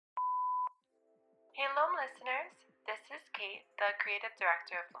Hey Loam listeners, this is Kate, the creative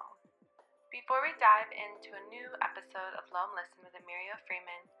director of Loam. Before we dive into a new episode of Loam Listen with Amiria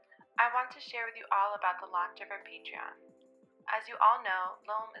Freeman, I want to share with you all about the launch of our Patreon. As you all know,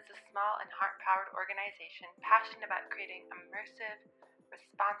 Loam is a small and heart-powered organization passionate about creating immersive,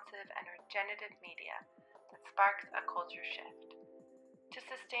 responsive, and regenerative media that sparks a culture shift. To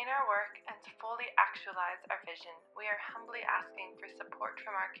sustain our work and to fully actualize our vision, we are humbly asking for support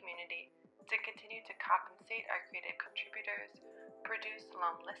from our community to continue to compensate our creative contributors, produce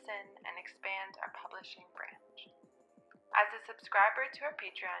Loam Listen, and expand our publishing branch. As a subscriber to our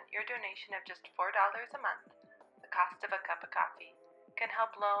Patreon, your donation of just $4 a month, the cost of a cup of coffee, can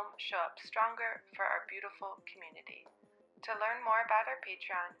help Loam show up stronger for our beautiful community. To learn more about our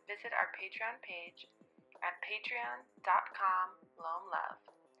Patreon, visit our Patreon page at patreon.com/loamlove.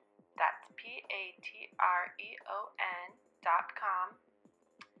 That's patreon.com/LOAM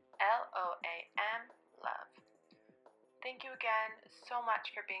love. Thank you again so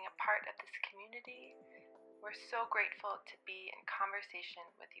much for being a part of this community. We're so grateful to be in conversation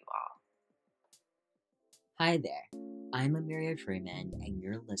with you all. Hi there, I'm Amiria Freeman, and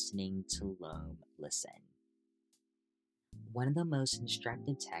you're listening to Loam Listen. One of the most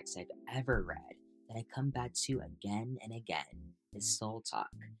instructive texts I've ever read that I come back to again and again is Soul Talk,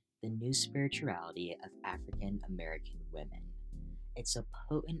 the new spirituality of African American women. It's a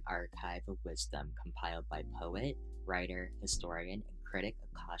potent archive of wisdom compiled by poet, writer, historian, and critic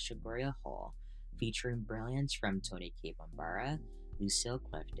Akasha Gloria Hall, featuring brilliance from Toni K. Bambara, Lucille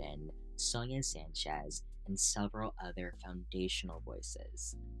Clifton, Sonia Sanchez, and several other foundational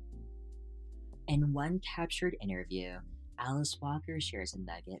voices. In one captured interview, Alice Walker shares a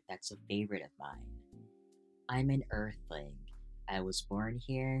nugget that's a favorite of mine. I'm an earthling. I was born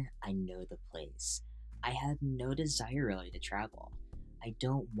here. I know the place. I have no desire really to travel. I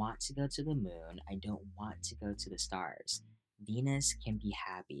don't want to go to the moon. I don't want to go to the stars. Venus can be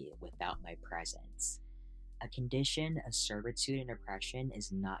happy without my presence. A condition of servitude and oppression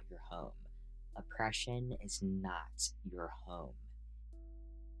is not your home. Oppression is not your home.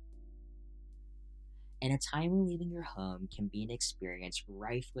 In a time when leaving your home can be an experience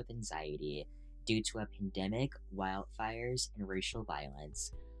rife with anxiety due to a pandemic, wildfires, and racial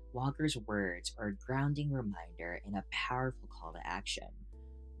violence, Walker's words are a grounding reminder and a powerful call to action.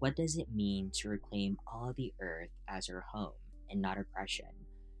 What does it mean to reclaim all the earth as our home and not oppression?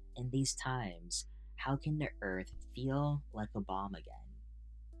 In these times, how can the earth feel like a bomb again?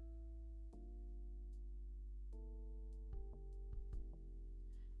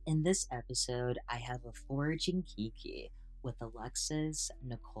 In this episode, I have a Foraging Kiki with Alexis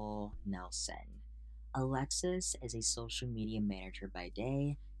Nicole Nelson. Alexis is a social media manager by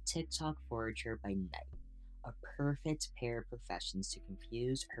day, TikTok forager by night, a perfect pair of professions to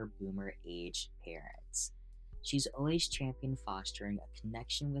confuse her boomer-aged parents. She's always championed fostering a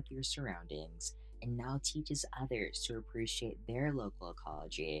connection with your surroundings and now teaches others to appreciate their local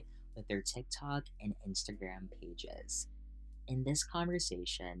ecology with their TikTok and Instagram pages. In this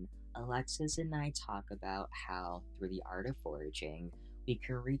conversation, Alexis and I talk about how, through the art of foraging, we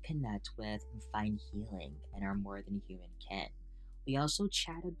can reconnect with and find healing in our more than human kin. We also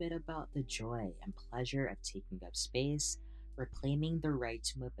chat a bit about the joy and pleasure of taking up space, reclaiming the right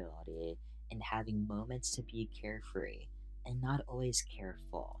to mobility, and having moments to be carefree and not always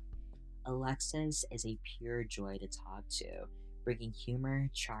careful. Alexis is a pure joy to talk to, bringing humor,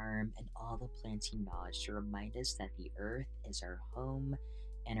 charm, and all the planting knowledge to remind us that the earth is our home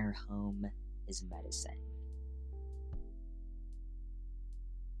and our home is medicine.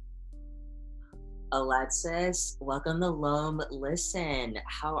 Alexis, welcome to Loam Listen.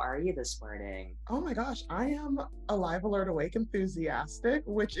 How are you this morning? Oh my gosh, I am alive, alert, awake, enthusiastic,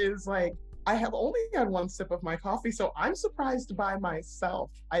 which is like, I have only had one sip of my coffee, so I'm surprised by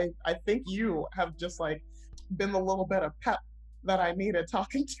myself. I think you have just like been the little bit of pep that I needed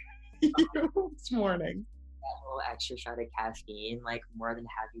talking to you this morning. That little extra shot of caffeine, like more than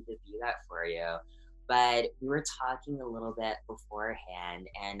happy to be that for you. But we were talking a little bit beforehand,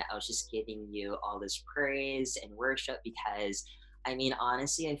 and I was just giving you all this praise and worship because, I mean,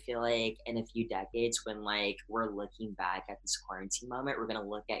 honestly, I feel like in a few decades, when like we're looking back at this quarantine moment, we're gonna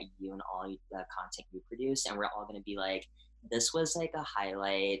look at you and all the content you produce, and we're all gonna be like, "This was like a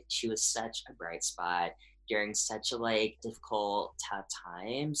highlight. She was such a bright spot during such a like difficult, tough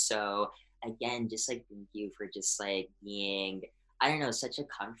time." So again, just like thank you for just like being, I don't know, such a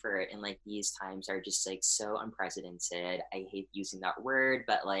comfort. And like these times are just like so unprecedented. I hate using that word,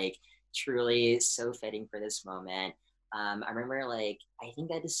 but like truly so fitting for this moment. I remember like I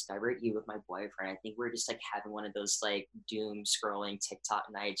think I discovered you with my boyfriend. I think we are just like having one of those like doom scrolling TikTok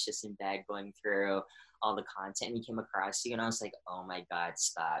nights just in bed going through all the content. And we came across you and I was like, oh my God,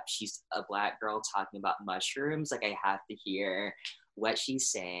 stop. She's a Black girl talking about mushrooms. Like I have to hear what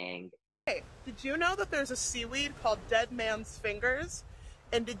she's saying. Hey, did you know that there's a seaweed called dead man's fingers?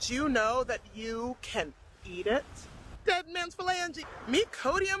 And did you know that you can eat it? Dead man's phalange.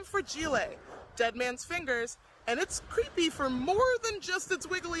 Myconium fragile. Dead man's fingers. And it's creepy for more than just its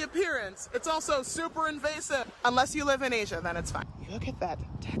wiggly appearance. It's also super invasive. Unless you live in Asia, then it's fine. Look at that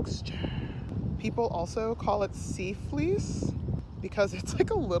texture. People also call it sea fleece because it's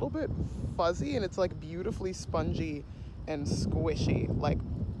like a little bit fuzzy and it's like beautifully spongy and squishy, like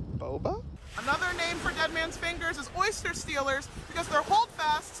boba. Another name for dead man's fingers is oyster stealers because they're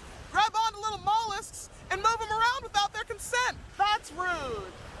holdfasts, grab onto little mollusks, and move them around without their consent. That's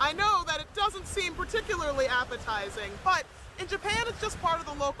rude. I know that it doesn't seem particularly appetizing, but in Japan it's just part of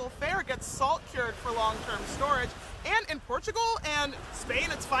the local fare. It gets salt cured for long-term storage. And in Portugal and Spain,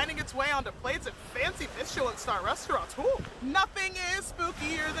 it's finding its way onto plates at fancy Michelin star restaurants. Ooh. Nothing is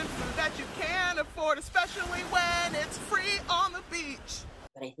spookier than food that you can afford, especially when it's free on the beach.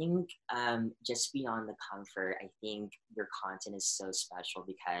 But I think just beyond the comfort, I think your content is so special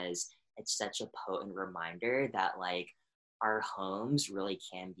because it's such a potent reminder that like our homes really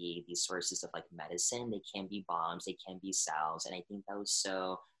can be these sources of like medicine. They can be bombs, they can be salves. And I think that was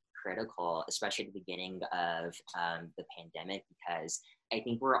so critical, especially at the beginning of the pandemic, because I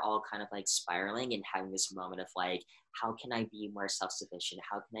think we're all kind of like spiraling and having this moment of like, how can I be more self sufficient?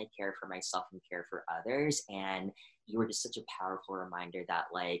 How can I care for myself and care for others? And you were just such a powerful reminder that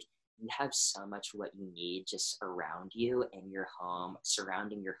like you have so much what you need just around you in your home,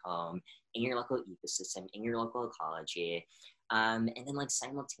 surrounding your home, in your local ecosystem, in your local ecology. And then like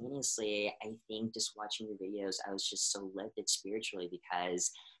simultaneously, I think just watching your videos, I was just so lifted spiritually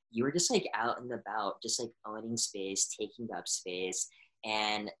because you were just like out and about, just like owning space, taking up space.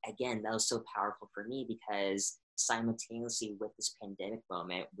 And again, that was so powerful for me because simultaneously with this pandemic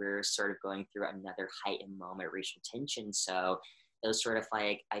moment, we're sort of going through another heightened moment of racial tension. So it was sort of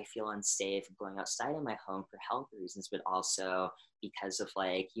like, I feel unsafe going outside of my home for health reasons, but also because of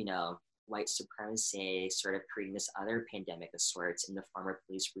like, you know, white supremacy sort of creating this other pandemic of sorts in the form of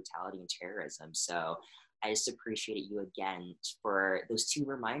police brutality and terrorism. So I just appreciate you again for those two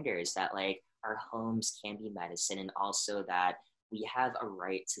reminders that like our homes can be medicine and also that we have a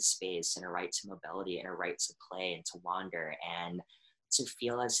right to space and a right to mobility and a right to play and to wander and to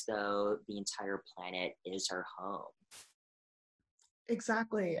feel as though the entire planet is our home.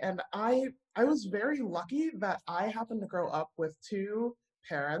 Exactly. And I was very lucky that I happened to grow up with two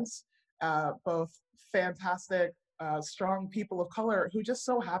parents, both fantastic, strong people of color who just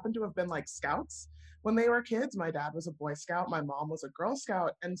so happened to have been like scouts when they were kids. My dad was a Boy Scout, my mom was a Girl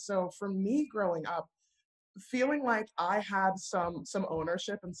Scout. And so for me growing up, feeling like I had some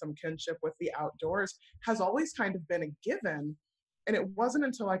ownership and some kinship with the outdoors has always kind of been a given. And it wasn't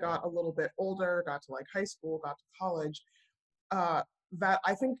until I got a little bit older, got to like high school, got to college, uh, that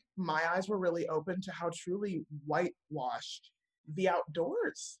I think my eyes were really open to how truly whitewashed the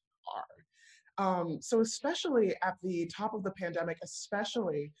outdoors are. So especially at the top of the pandemic,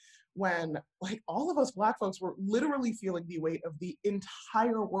 especially when like all of us Black folks were literally feeling the weight of the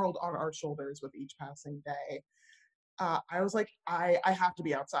entire world on our shoulders with each passing day, I was like, I have to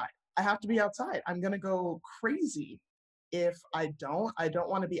be outside. I have to be outside. I'm gonna go crazy if I don't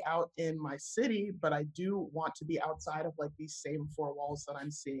want to be out in my city, but I do want to be outside of like these same four walls that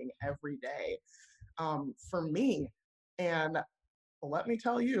I'm seeing every day. For me, and let me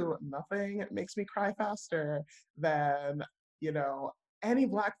tell you, nothing makes me cry faster than, you know, any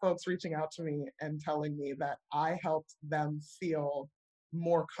Black folks reaching out to me and telling me that I helped them feel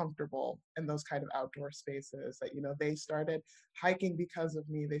more comfortable in those kind of outdoor spaces, that, you know, they started hiking because of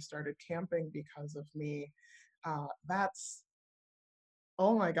me, they started camping because of me. That's,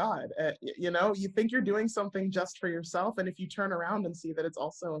 oh my God, you know, you think you're doing something just for yourself. And if you turn around and see that it's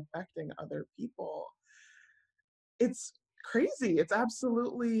also affecting other people, it's crazy. It's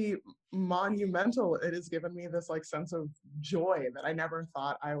absolutely monumental. It has given me this like sense of joy that I never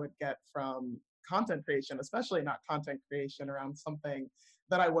thought I would get from content creation, especially not content creation around something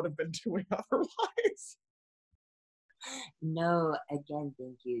that I would have been doing otherwise. No, again,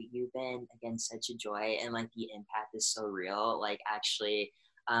 thank you. You've been again such a joy, and like the impact is so real. Like actually,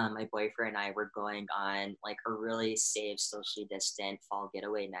 my boyfriend and I were going on like a really safe, socially distant fall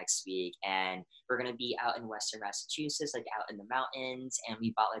getaway next week, and we're gonna be out in Western Massachusetts, like out in the mountains, and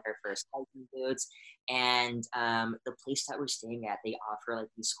we bought like our first hiking boots. And the place that we're staying at, they offer like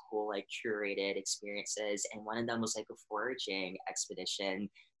these cool, like curated experiences, and one of them was like a foraging expedition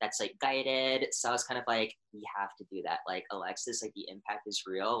that's like guided. So I was kind of like, we have to do that. Like Alexis, like the impact is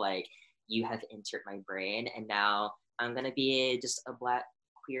real. Like you have entered my brain, and now I'm gonna be just a black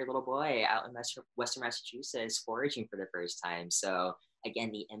queer little boy out in Western Massachusetts foraging for the first time. So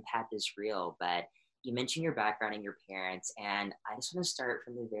again, the impact is real. But you mentioned your background and your parents, and I just want to start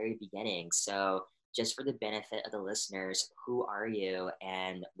from the very beginning. So just for the benefit of the listeners, who are you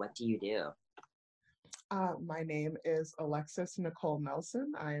and what do you do? My name is Alexis Nicole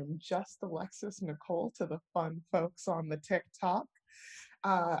Nelson. I am just Alexis Nicole to the fun folks on the TikTok.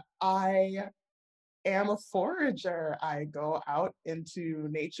 I am a forager. I go out into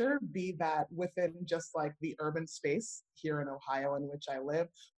nature, be that within just like the urban space here in Ohio in which I live,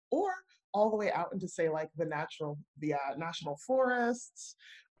 or all the way out into say like the national forests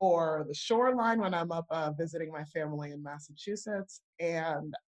or the shoreline when I'm up visiting my family in Massachusetts.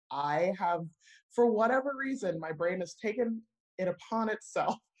 And I have, for whatever reason, my brain has taken it upon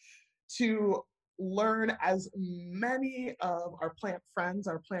itself to learn as many of our plant friends,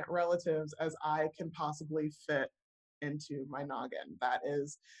 our plant relatives as I can possibly fit into my noggin. That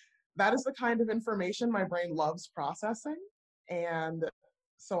is the kind of information my brain loves processing. And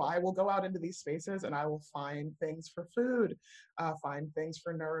so I will go out into these spaces and I will find things for food, find things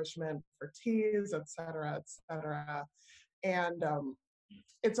for nourishment, for teas, et cetera, et cetera. And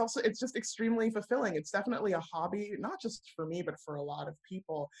it's just extremely fulfilling. It's definitely a hobby, not just for me, but for a lot of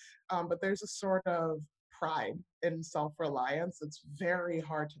people. But there's a sort of pride in self-reliance. It's very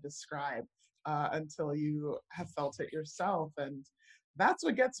hard to describe until you have felt it yourself. And that's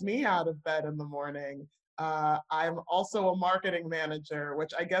what gets me out of bed in the morning. I'm also a marketing manager,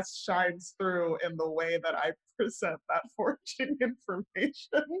 which I guess shines through in the way that I present that foraging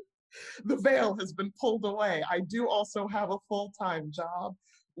information. The veil has been pulled away. I do also have a full-time job,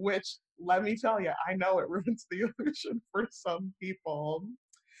 which let me tell you, I know it ruins the illusion for some people.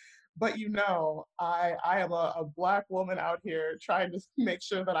 But I am a Black woman out here trying to make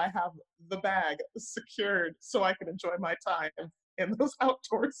sure that I have the bag secured so I can enjoy my time in those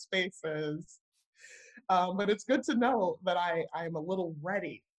outdoor spaces. But it's good to know that I am a little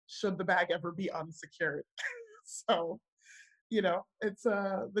ready should the bag ever be unsecured. So it's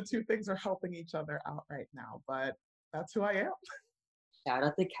the two things are helping each other out right now, but that's who I am. Shout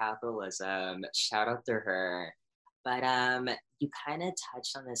out to capitalism. Shout out to her. But you kind of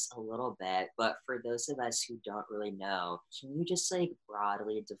touched on this a little bit, but for those of us who don't really know, can you just like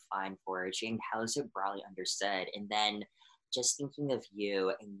broadly define foraging? How is it broadly understood? And then just thinking of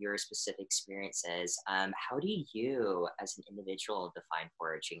you and your specific experiences, how do you as an individual define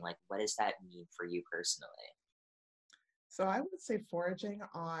foraging? Like what does that mean for you personally? So I would say foraging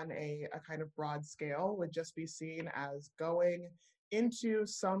on a kind of broad scale would just be seen as going into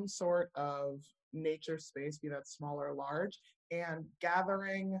some sort of nature space, be that small or large, and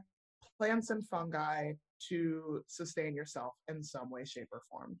gathering plants and fungi to sustain yourself in some way, shape, or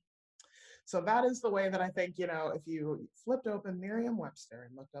form. So that is the way that I think, if you flipped open Merriam-Webster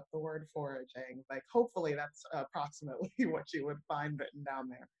and looked up the word foraging, like hopefully that's approximately what you would find written down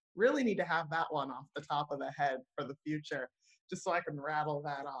there. Really need to have that one off the top of the head for the future, just so I can rattle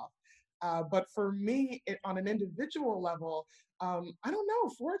that off. But for me, on an individual level, I don't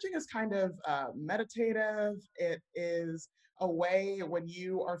know, foraging is kind of meditative. It is a way when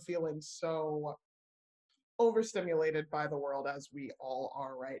you are feeling so overstimulated by the world as we all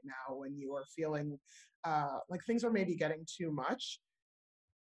are right now, when you are feeling like things are maybe getting too much.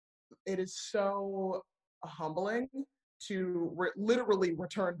 It is so humbling to literally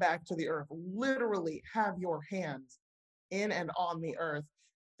return back to the earth, literally have your hands in and on the earth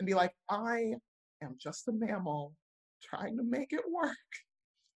and be like, I am just a mammal trying to make it work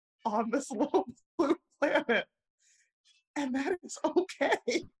on this little blue planet. And that is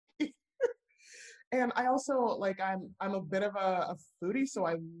okay. And I also like I'm a bit of a foodie, so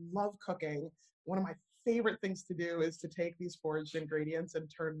I love cooking. One of my favorite things to do is to take these foraged ingredients and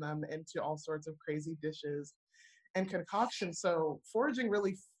turn them into all sorts of crazy dishes and concoctions. So foraging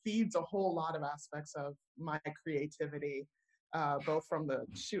really feeds a whole lot of aspects of my creativity, both from the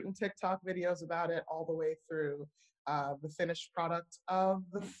shooting TikTok videos about it all the way through the finished product of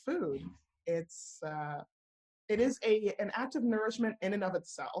the food. It is an act of nourishment in and of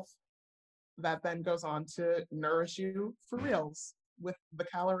itself that then goes on to nourish you for reals with the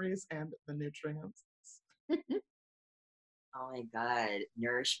calories and the nutrients. Oh my God.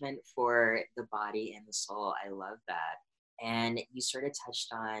 Nourishment for the body and the soul. I love that. And you sort of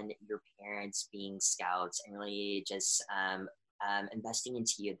touched on your parents being scouts and really just investing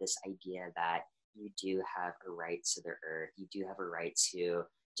into you this idea that you do have a right to the earth. You do have a right to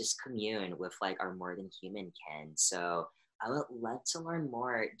just commune with like our more than human kin. So I would love to learn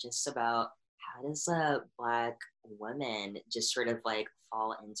more just about how does a Black woman just sort of like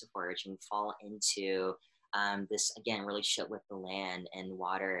fall into foraging, fall into this again relationship with the land and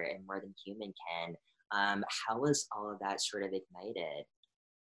water and more than human can. How was all of that sort of ignited?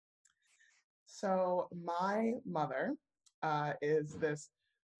 So my mother is this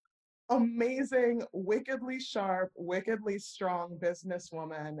amazing, wickedly sharp, wickedly strong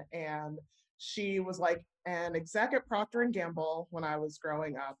businesswoman, and she was like an exec at Procter and Gamble when I was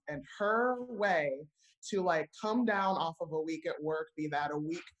growing up, and her way to like come down off of a week at work, be that a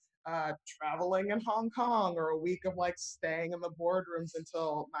week traveling in Hong Kong or a week of like staying in the boardrooms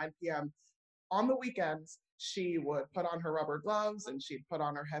until 9 p.m. On the weekends, she would put on her rubber gloves and she'd put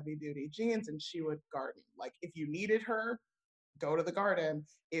on her heavy duty jeans and she would garden. Like if you needed her, go to the garden.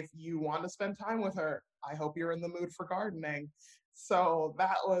 If you want to spend time with her, I hope you're in the mood for gardening. So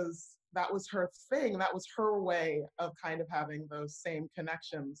that was her thing. That was her way of kind of having those same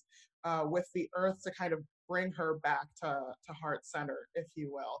connections with the earth to kind of bring her back to heart center, if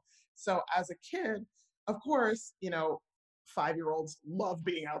you will. So as a kid, of course, 5-year-olds love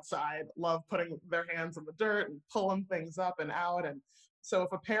being outside, love putting their hands in the dirt and pulling things up and out. And so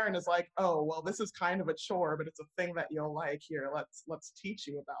if a parent is like, oh, well, this is kind of a chore, but it's a thing that you'll like, here, let's teach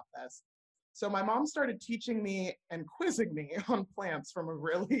you about this. So my mom started teaching me and quizzing me on plants from a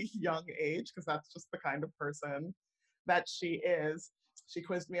really young age, because that's just the kind of person that she is. She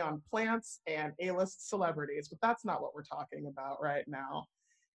quizzed me on plants and A-list celebrities, but that's not what we're talking about right now.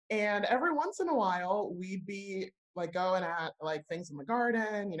 And every once in a while, we'd be like going at like things in the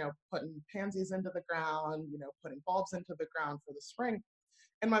garden, putting pansies into the ground, putting bulbs into the ground for the spring.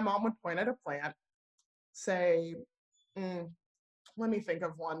 And my mom would point at a plant, say, mm, let me think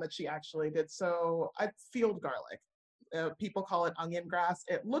of one that she actually did. So I field garlic. People call it onion grass.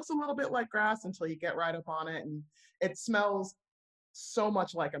 It looks a little bit like grass until you get right up on it, and it smells so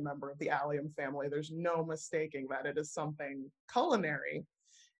much like a member of the allium family. There's no mistaking that it is something culinary.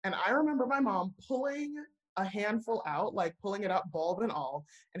 And I remember my mom pulling a handful out, like pulling it up, bulb and all,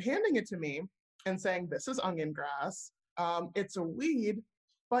 and handing it to me and saying, this is onion grass. It's a weed,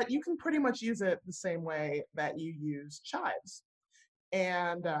 but you can pretty much use it the same way that you use chives.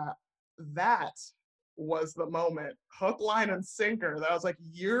 And that was the moment, hook, line, and sinker, that I was like,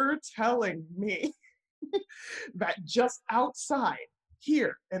 you're telling me that just outside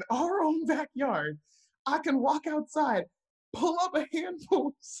here in our own backyard, I can walk outside, pull up a handful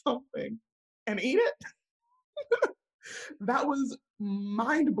of something, and eat it? That was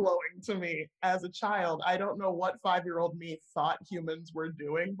mind blowing to me as a child. I don't know what 5-year-old me thought humans were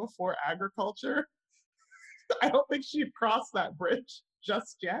doing before agriculture. I don't think she'd crossed that bridge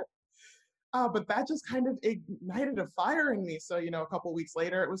just yet. But that just kind of ignited a fire in me. So, a couple weeks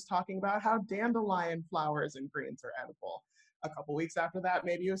later, it was talking about how dandelion flowers and greens are edible. A couple weeks after that,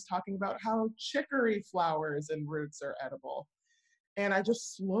 maybe it was talking about how chicory flowers and roots are edible. And I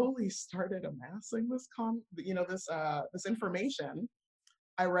just slowly started amassing this information.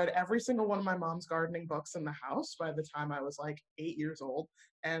 I read every single one of my mom's gardening books in the house by the time I was like 8 years old,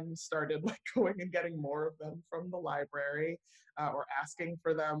 and started like going and getting more of them from the library, or asking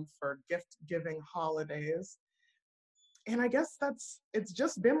for them for gift giving holidays. And I guess it's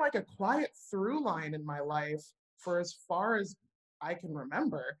just been like a quiet through line in my life for as far as I can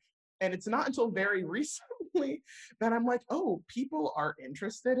remember. And it's not until very recently that I'm like, oh, people are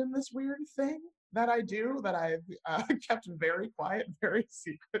interested in this weird thing that I do, that I've kept very quiet, very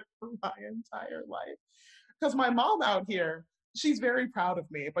secret for my entire life. Because my mom out here, she's very proud of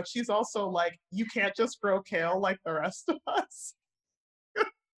me, but she's also like, you can't just grow kale like the rest of us.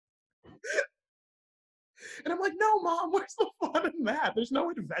 And I'm like, no, mom, where's the fun in that? There's no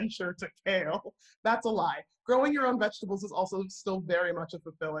adventure to kale. That's a lie. Growing your own vegetables is also still very much a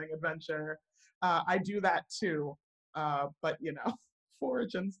fulfilling adventure. I do that too. But,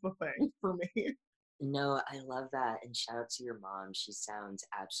 foraging's the thing for me. No, I love that. And shout out to your mom. She sounds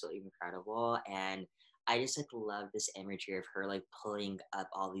absolutely incredible. And I just like love this imagery of her like pulling up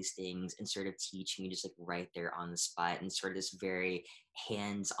all these things and sort of teaching you just like right there on the spot and sort of this very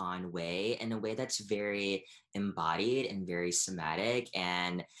hands-on way, in a way that's very embodied and very somatic.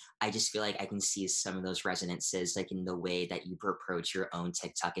 And I just feel like I can see some of those resonances like in the way that you approach your own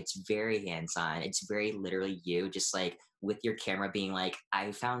TikTok. It's very hands-on. It's very literally you just like with your camera being like,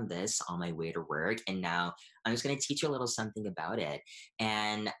 I found this on my way to work and now I'm just going to teach you a little something about it.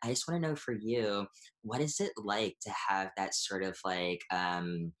 And I just want to know for you, what is it like to have that sort of like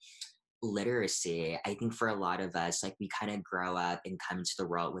literacy? I think for a lot of us, like we kind of grow up and come to the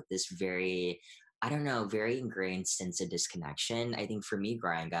world with this very, I don't know, very ingrained sense of disconnection. I think for me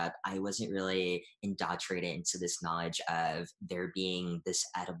growing up, I wasn't really indoctrinated into this knowledge of there being this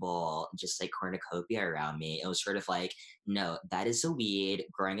edible, just like cornucopia around me. It was sort of like, no, that is a weed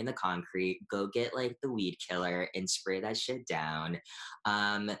growing in the concrete. Go get like the weed killer and spray that shit down.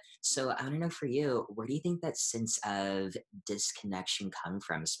 So I want to know for you, where do you think that sense of disconnection come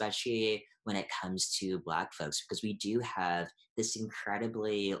from, especially when it comes to Black folks? Because we do have this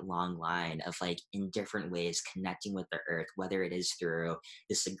incredibly long line of like in different ways connecting with the earth, whether it is through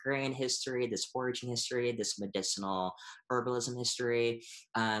this agrarian history, this foraging history, this medicinal herbalism history.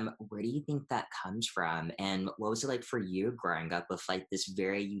 Where do you think that comes from? And what was it like for you growing up with like this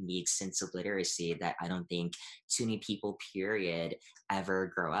very unique sense of literacy that I don't think too many people, period,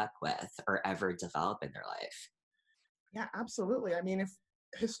 ever grow up with or ever develop in their life? Yeah, absolutely. I mean, if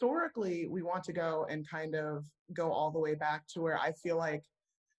historically we want to go and kind of go all the way back to where I feel like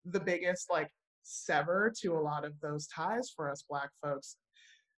the biggest like sever to a lot of those ties for us Black folks,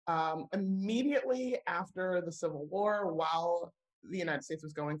 immediately after the Civil War, while the United States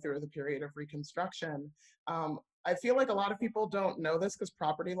was going through the period of Reconstruction, I feel like a lot of people don't know this because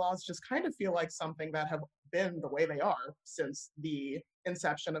property laws just kind of feel like something that have been the way they are since the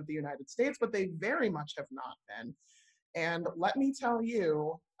inception of the United States, but they very much have not been. And let me tell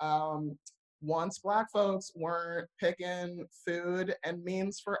you, once Black folks weren't picking food and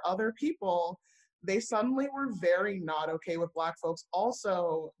means for other people, they suddenly were very not okay with Black folks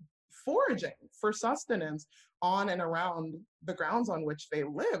also foraging for sustenance on and around the grounds on which they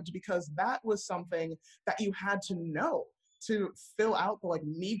lived, because that was something that you had to know to fill out the like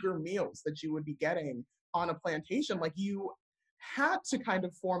meager meals that you would be getting on a plantation. Like you had to kind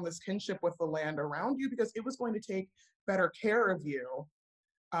of form this kinship with the land around you because it was going to take better care of you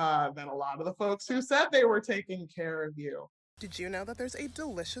than a lot of the folks who said they were taking care of you. Did you know that there's a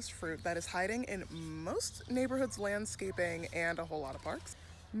delicious fruit that is hiding in most neighborhoods' landscaping and a whole lot of parks?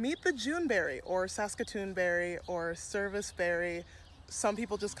 Meet the Juneberry, or Saskatoon berry, or service berry. Some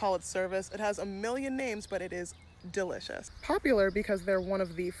people just call it service. It has a million names, but it is delicious. Popular because they're one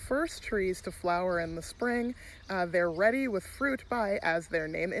of the first trees to flower in the spring. They're ready with fruit by, as their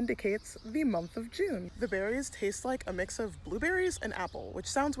name indicates, the month of June. The berries taste like a mix of blueberries and apple, which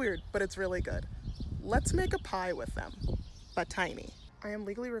sounds weird, but it's really good. Let's make a pie with them, but tiny. I am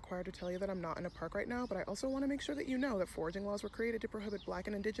legally required to tell you that I'm not in a park right now, but I also want to make sure that you know that foraging laws were created to prohibit Black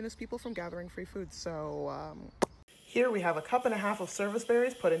and Indigenous people from gathering free food. So, here we have a cup and a half of service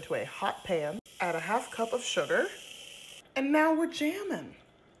berries put into a hot pan, add a half cup of sugar, and now we're jamming,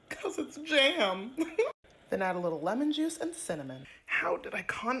 because it's jam. Then add a little lemon juice and cinnamon. How did I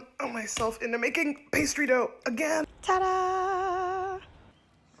con myself into making pastry dough again? Ta-da!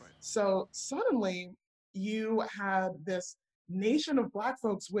 So suddenly you had this nation of Black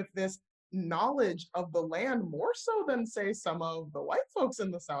folks with this knowledge of the land more so than, say, some of the white folks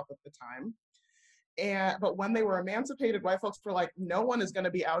in the South at the time. But when they were emancipated, white folks were like, no one is going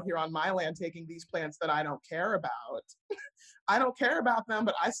to be out here on my land taking these plants that I don't care about. I don't care about them,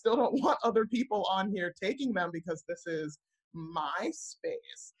 but I still don't want other people on here taking them because this is my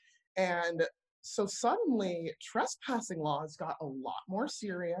space. And so suddenly trespassing laws got a lot more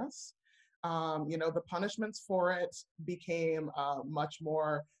serious. The punishments for it became much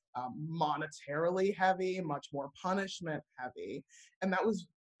more monetarily heavy, much more punishment heavy. And that was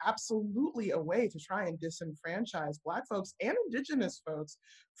absolutely a way to try and disenfranchise Black folks and Indigenous folks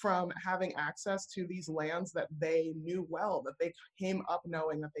from having access to these lands that they knew well, that they came up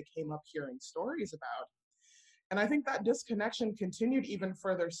knowing, that they came up hearing stories about. And I think that disconnection continued even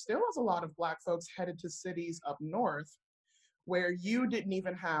further still as a lot of Black folks headed to cities up north, where you didn't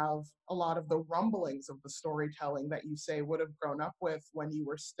even have a lot of the rumblings of the storytelling that you say would have grown up with when you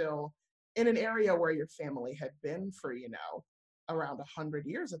were still in an area where your family had been for, around 100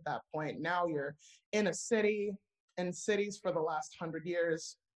 years at that point. Now you're in a city, and cities for the last 100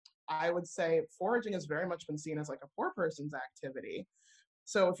 years, I would say foraging has very much been seen as like a poor person's activity.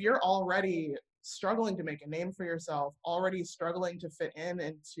 So if you're already struggling to make a name for yourself, already struggling to fit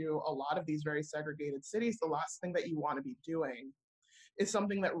into a lot of these very segregated cities, the last thing that you want to be doing is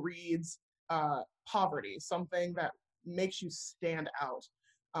something that reads poverty, something that makes you stand out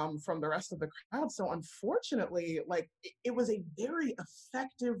from the rest of the crowd. So unfortunately, like it was a very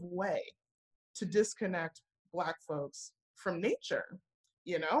effective way to disconnect Black folks from nature,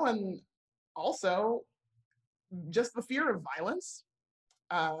 you know, and also just the fear of violence.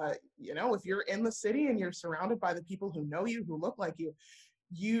 You know, if you're in the city and you're surrounded by the people who know you, who look like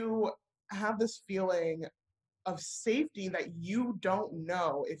you have this feeling of safety that you don't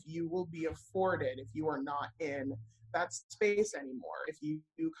know if you will be afforded if you are not in that space anymore. If you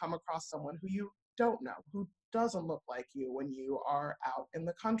come across someone who you don't know, who doesn't look like you when you are out in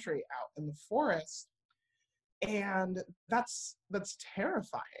the country, out in the forest. And that's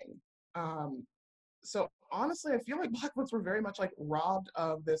terrifying. Um, so honestly, I feel like Black folks were very much like robbed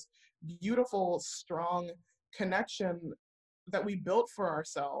of this beautiful, strong connection that we built for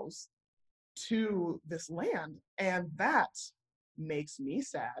ourselves to this land. And that makes me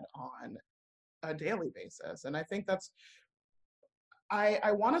sad on a daily basis. And I think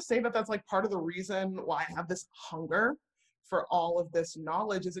I want to say that that's like part of the reason why I have this hunger for all of this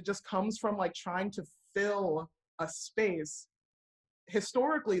knowledge is it just comes from like trying to fill a space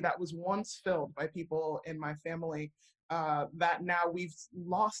historically that was once filled by people in my family that now we've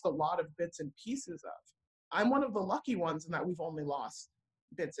lost a lot of bits and pieces of. I'm one of the lucky ones in that we've only lost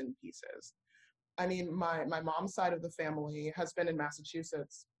bits and pieces. I mean, my mom's side of the family has been in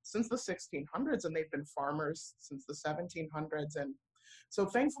Massachusetts since the 1600s, and they've been farmers since the 1700s. And so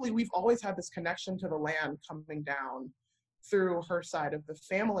thankfully, we've always had this connection to the land coming down through her side of the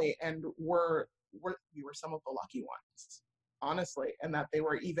family. And we were some of the lucky ones, honestly, and that they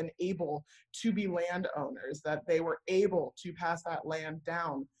were even able to be landowners, that they were able to pass that land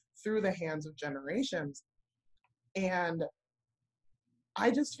down through the hands of generations. And I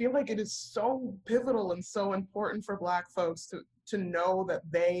just feel like it is so pivotal and so important for Black folks to know that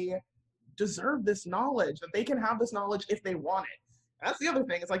they deserve this knowledge, that they can have this knowledge if they want it. That's the other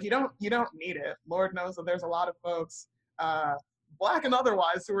thing. It's like you don't need it. Lord knows that there's a lot of folks, uh, Black and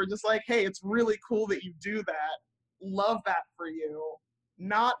otherwise, who are just like, hey, it's really cool that you do that. Love that for you,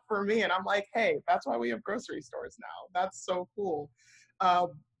 not for me. And I'm like, hey, that's why we have grocery stores now. That's so cool. Uh,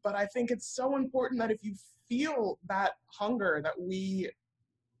 but I think it's so important that if you feel that hunger, that we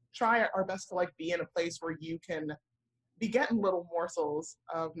try our best to like be in a place where you can be getting little morsels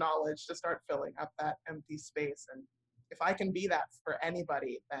of knowledge to start filling up that empty space. And if I can be that for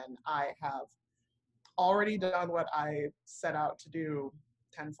anybody, then I have already done what I set out to do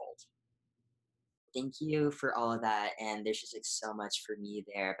tenfold. Thank you for all of that. And there's just like so much for me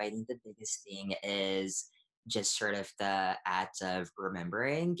there. But I think the biggest thing is just sort of the act of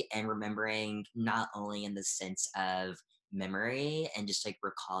remembering and remembering not only in the sense of memory and just like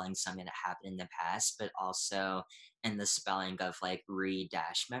recalling something that happened in the past, but also in the spelling of like re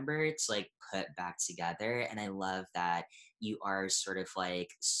dash member, it's like put back together. And I love that you are sort of like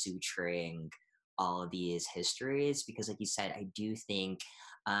suturing all of these histories because, like you said, I do think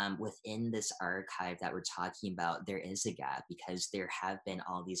within this archive that we're talking about, there is a gap because there have been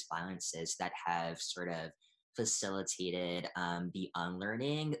all these violences that have sort of facilitated the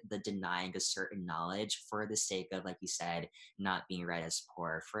unlearning, the denying of certain knowledge for the sake of, like you said, not being read as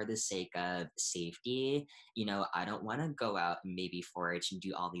poor, for the sake of safety. You know, I don't want to go out and maybe forage and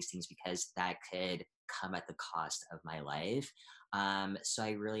do all these things because that could come at the cost of my life. So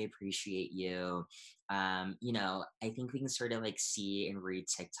I really appreciate you. You know, I think we can sort of like see and read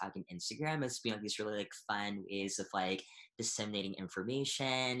TikTok and Instagram as being like these really like fun ways of like disseminating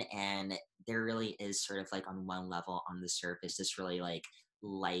information. And there really is sort of like on one level on the surface, this really like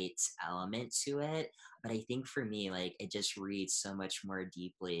light element to it. But I think for me, like it just reads so much more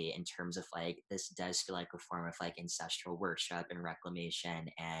deeply in terms of like this does feel like a form of like ancestral worship and reclamation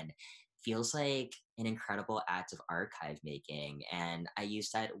and feels like an incredible act of archive making. And I use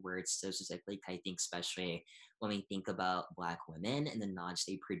that word so specifically, 'cause I think, especially when we think about Black women and the knowledge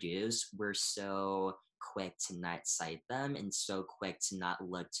they produce, we're so quick to not cite them and so quick to not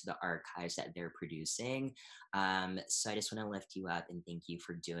look to the archives that they're producing. So I just want to lift you up and thank you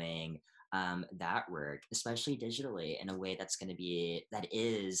for doing that work, especially digitally, in a way that's going to be, that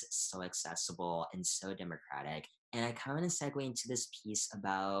is so accessible and so democratic. And I kind of want to segue into this piece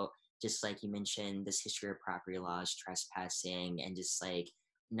about just like you mentioned, this history of property laws, trespassing, and just like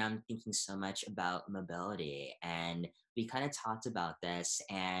now I'm thinking so much about mobility. And we kind of talked about this,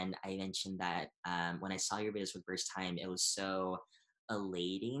 and I mentioned that when I saw your videos for the first time, it was so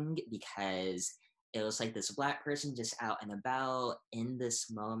elating because it was like this Black person just out and about in this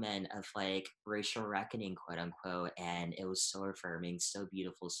moment of like racial reckoning, quote unquote. And it was so affirming, so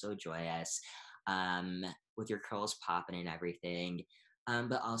beautiful, so joyous, with your curls popping and everything.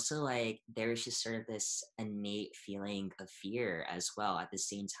 But also like there's just sort of this innate feeling of fear as well. At the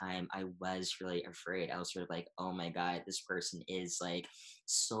same time, I was really afraid. I was sort of like, oh my God, this person is like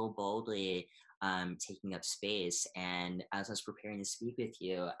so boldly taking up space. And as I was preparing to speak with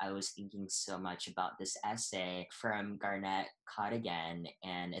you, I was thinking so much about this essay from Garnett Cottigan,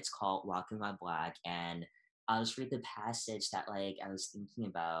 and it's called Walking on Black. And I was reading the passage that like I was thinking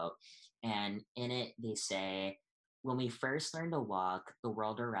about, and in it they say, when we first learn to walk, the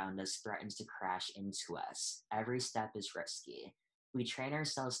world around us threatens to crash into us. Every step is risky. We train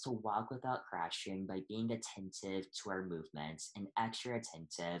ourselves to walk without crashing by being attentive to our movements and extra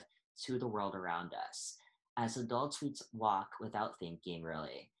attentive to the world around us. As adults, we walk without thinking,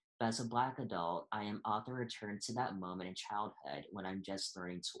 really. But as a Black adult, I am often returned to that moment in childhood when I'm just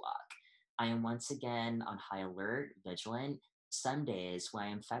learning to walk. I am once again on high alert, vigilant. Some days, when I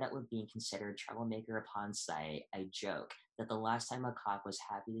am fed up with being considered troublemaker upon sight, I joke that the last time a cop was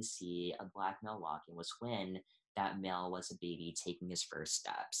happy to see a Black male walking was when that male was a baby taking his first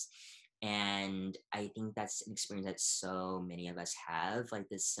steps. And I think that's an experience that so many of us have. Like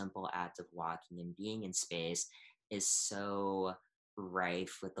this simple act of walking and being in space is so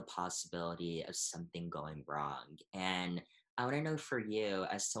rife with the possibility of something going wrong. And I want to know for you,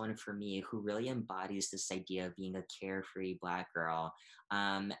 as someone for me who really embodies this idea of being a carefree Black girl,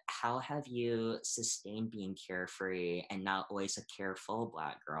 how have you sustained being carefree and not always a careful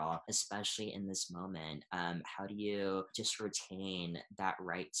Black girl, especially in this moment? How do you just retain that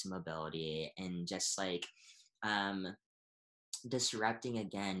right to mobility and just like um, disrupting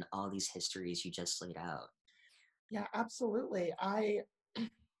again all these histories you just laid out? Yeah, absolutely.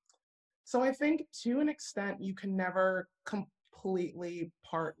 So I think to an extent you can never completely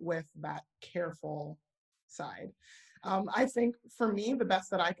part with that careful side. I think for me the best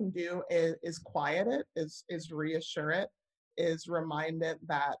that I can do is quiet it, is reassure it, is remind it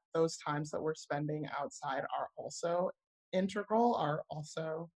that those times that we're spending outside are also integral, are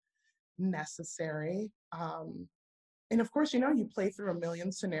also necessary. And of course, you play through a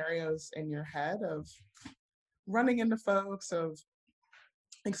million scenarios in your head of running into folks, of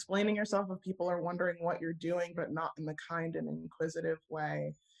explaining yourself if people are wondering what you're doing, but not in the kind and inquisitive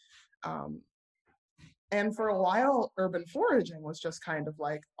way. Um, and for a while, urban foraging was just kind of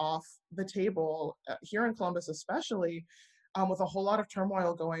like off the table here in Columbus, especially with a whole lot of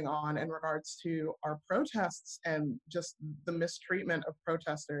turmoil going on in regards to our protests and just the mistreatment of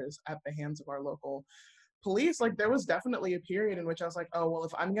protesters at the hands of our local police. Like there was definitely a period in which I was like, oh well,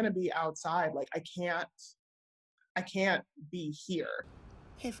 if I'm gonna be outside, like I can't be here.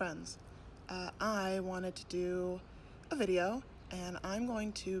 Hey friends, I wanted to do a video and I'm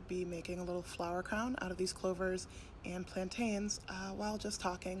going to be making a little flower crown out of these clovers and plantains while just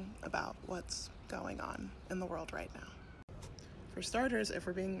talking about what's going on in the world right now. For starters, if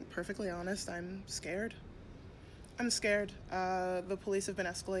we're being perfectly honest, I'm scared. I'm scared. The police have been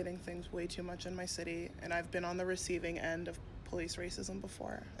escalating things way too much in my city, and I've been on the receiving end of police racism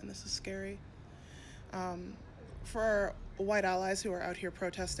before, and this is scary. For our white allies who are out here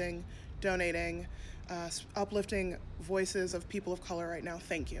protesting, donating, uplifting voices of people of color right now,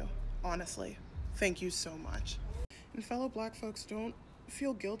 thank you. Honestly, thank you so much. And fellow Black folks, don't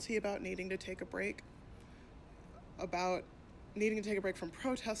feel guilty about needing to take a break, about needing to take a break from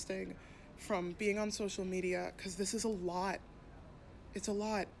protesting, from being on social media, because this is a lot. It's a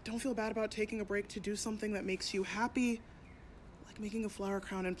lot. Don't feel bad about taking a break to do something that makes you happy, like making a flower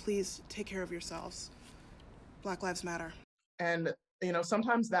crown, and please take care of yourselves. Black Lives Matter. And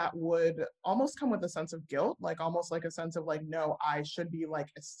sometimes that would almost come with a sense of guilt, like almost like a sense of like, no, I should be like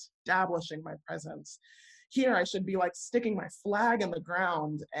establishing my presence here. I should be like sticking my flag in the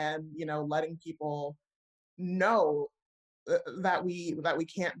ground and letting people know that we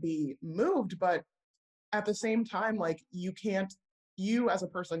can't be moved. But at the same time, like you as a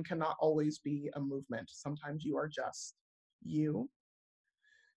person cannot always be a movement. Sometimes you are just you.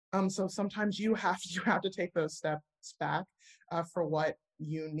 So sometimes you have to take those steps back for what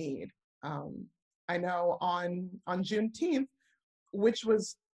you need. Um, I know on Juneteenth, which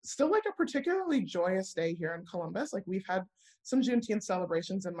was still like a particularly joyous day here in Columbus. Like we've had some Juneteenth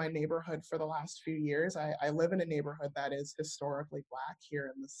celebrations in my neighborhood for the last few years. I live in a neighborhood that is historically Black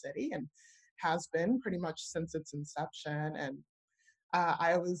here in the city and has been pretty much since its inception. And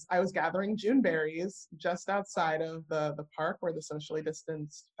I was gathering June berries just outside of the park where the socially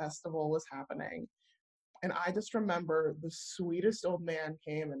distanced festival was happening. And I just remember the sweetest old man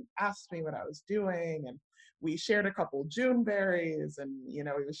came and asked me what I was doing. And we shared a couple June berries. And, he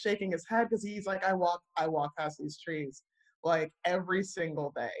was shaking his head because he's like, I walk past these trees like every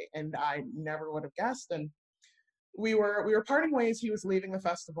single day. And I never would have guessed. And we were parting ways. He was leaving the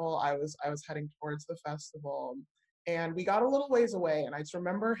festival. I was heading towards the festival, and we got a little ways away. And I just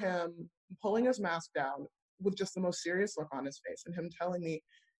remember him pulling his mask down with just the most serious look on his face, and him telling me,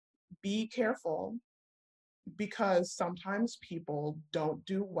 "Be careful, because sometimes people don't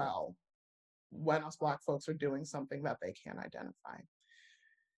do well when us Black folks are doing something that they can't identify."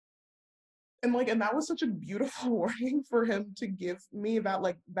 And that was such a beautiful warning for him to give me, that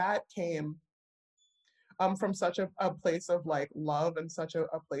that came from such a place of like love and such a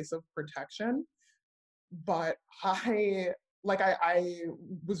place of protection. But I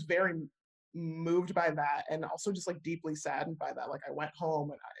was very moved by that, and also just like deeply saddened by that. Like I went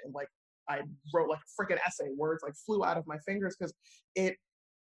home, and I wrote like a freaking essay. Words like flew out of my fingers, because it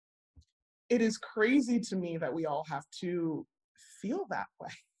it is crazy to me that we all have to feel that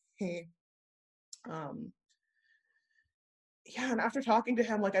way. um yeah, and after talking to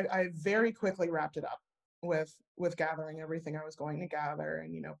him, I very quickly wrapped it up with gathering everything I was going to gather,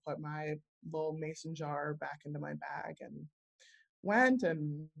 and put my little mason jar back into my bag, and went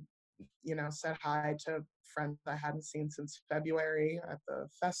and said hi to friends I hadn't seen since February at the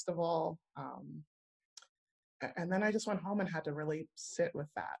festival. And then I just went home and had to really sit with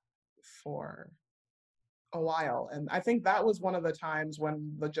that for a while. And I think that was one of the times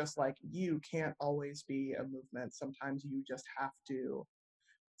when the just like, you can't always be a movement. Sometimes you just have to,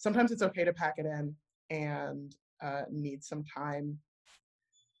 sometimes it's okay to pack it in and need some time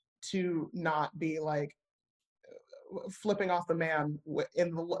to not be like flipping off the man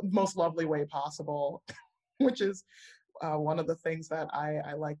in the most lovely way possible, which is one of the things that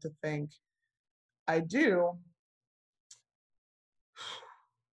I like to think I do.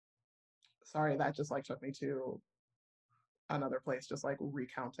 Sorry, that just like took me to another place, just like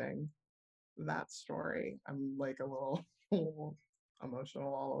recounting that story. I'm like a little, little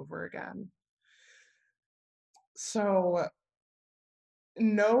emotional all over again. So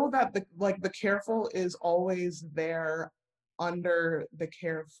know that the careful is always there under the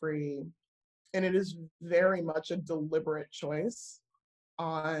carefree, and it is very much a deliberate choice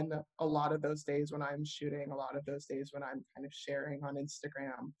on a lot of those days when I'm shooting, a lot of those days when I'm kind of sharing on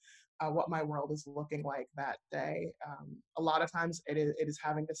Instagram what my world is looking like that day. A lot of times it is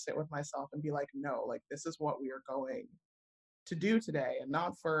having to sit with myself and be like, no, like this is what we are going to do today, and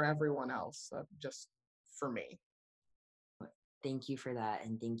not for everyone else, just for me. Thank you for that.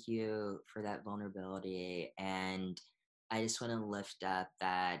 And thank you for that vulnerability. And I just want to lift up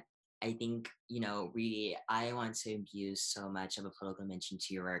that I think, I want to infuse so much of a political dimension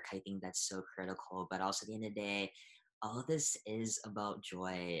to your work. I think that's so critical. But also at the end of the day, all of this is about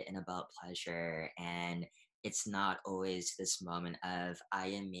joy and about pleasure. And it's not always this moment of I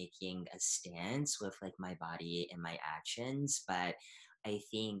am making a stance with like my body and my actions. But I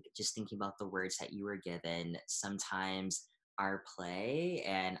think just thinking about the words that you were given, sometimes our play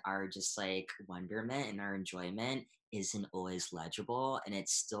and our just like wonderment and our enjoyment isn't always legible, and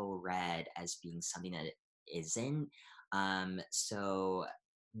it's still read as being something that it isn't. So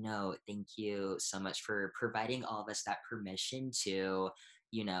no, thank you so much for providing all of us that permission to,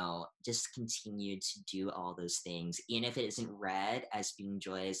 just continue to do all those things, even if it isn't read as being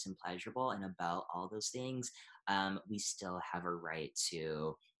joyous and pleasurable and about all those things. We still have a right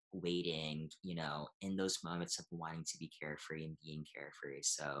to waiting, in those moments of wanting to be carefree and being carefree.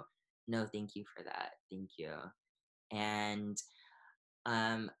 So, no, thank you for that. Thank you. And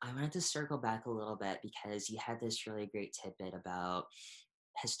I wanted to circle back a little bit because you had this really great tidbit about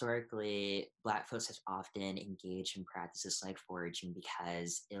historically, Black folks have often engaged in practices like foraging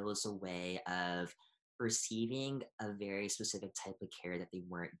because it was a way of receiving a very specific type of care that they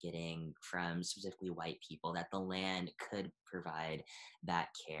weren't getting from specifically white people, that the land could provide that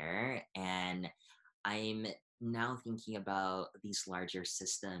care. And I'm now thinking about these larger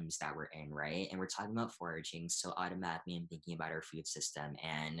systems that we're in, right? And we're talking about foraging. So automatically, I'm thinking about our food system.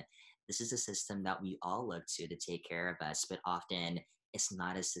 And this is a system that we all look to take care of us, but often it's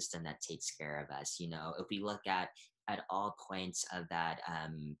not a system that takes care of us. If we look at all points of that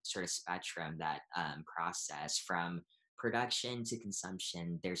sort of spectrum, that process from production to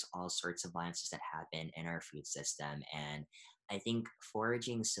consumption, there's all sorts of violences that happen in our food system. And I think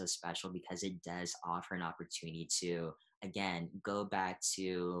foraging is so special because it does offer an opportunity to, again, go back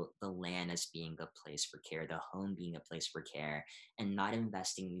to the land as being a place for care, the home being a place for care, and not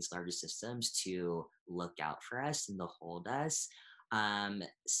investing in these larger systems to look out for us and to hold us.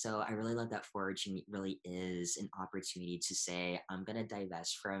 So I really love that foraging really is an opportunity to say, I'm going to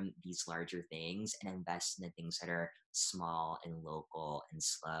divest from these larger things and invest in the things that are small and local and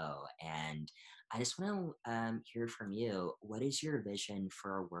slow. And I just want to hear from you. What is your vision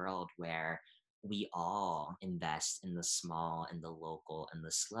for a world where we all invest in the small and the local and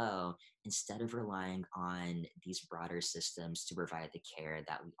the slow instead of relying on these broader systems to provide the care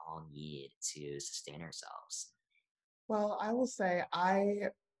that we all need to sustain ourselves. Well, I will say I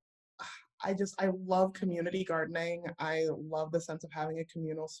love community gardening. I love the sense of having a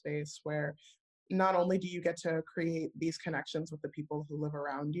communal space where not only do you get to create these connections with the people who live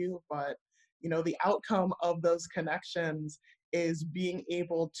around you, but the outcome of those connections is being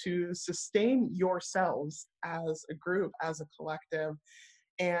able to sustain yourselves as a group, as a collective.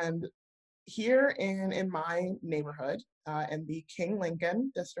 And here in my neighborhood, in the King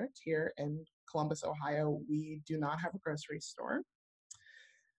Lincoln district here in Columbus, Ohio, we do not have a grocery store.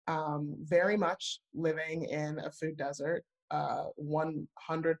 Very much living in a food desert. 100%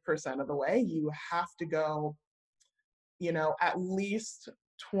 of the way, you have to go, at least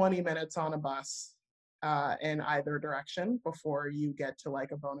 20 minutes on a bus in either direction before you get to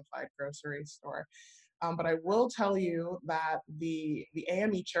like a bona fide grocery store. But I will tell you that the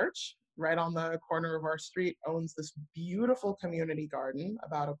AME Church, right on the corner of our street, owns this beautiful community garden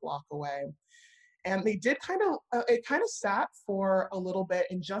about a block away. And they did it kind of sat for a little bit.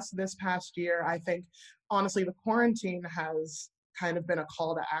 In just this past year, I think, honestly, the quarantine has kind of been a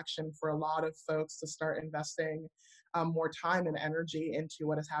call to action for a lot of folks to start investing more time and energy into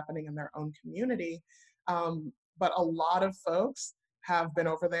what is happening in their own community. But a lot of folks have been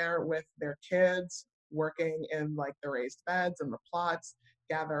over there with their kids, working in like the raised beds and the plots,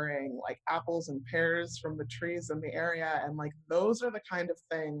 gathering like apples and pears from the trees in the area. And like those are the kind of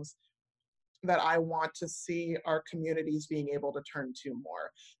things that I want to see our communities being able to turn to more.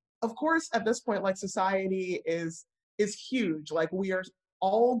 Of course, at this point, like society is huge. Like we are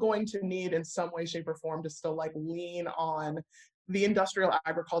all going to need in some way, shape, or form to still like lean on the industrial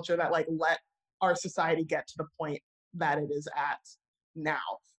agriculture that like let our society get to the point that it is at now.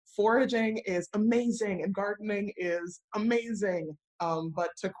 Foraging is amazing and gardening is amazing. But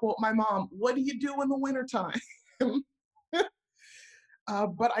to quote my mom, what do you do in the wintertime?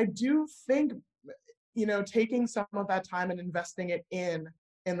 But I do think, taking some of that time and investing it in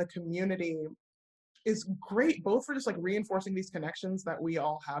the community is great, both for just like reinforcing these connections that we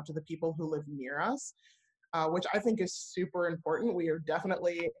all have to the people who live near us, which I think is super important. We are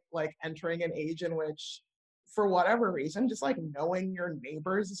definitely like entering an age in which, for whatever reason, just like knowing your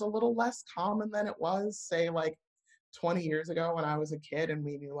neighbors is a little less common than it was, say, like 20 years ago when I was a kid and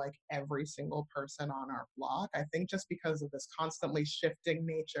we knew like every single person on our block. I think just because of this constantly shifting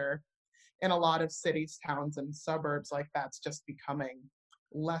nature in a lot of cities, towns, and suburbs, like that's just becoming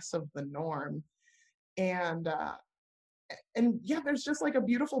less of the norm. And yeah, there's just like a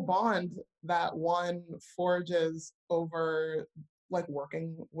beautiful bond that one forges over like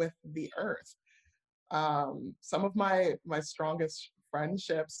working with the earth. Some of my strongest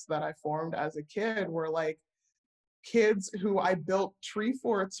friendships that I formed as a kid were like kids who I built tree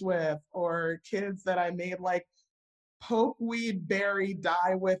forts with, or kids that I made like pokeweed berry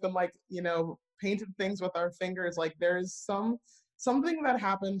dye with, and like, painted things with our fingers. Like there's something that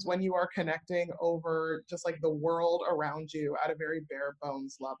happens when you are connecting over just like the world around you at a very bare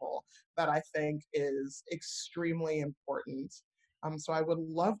bones level that I think is extremely important. So I would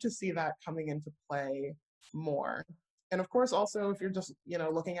love to see that coming into play more. And of course, also, if you're just,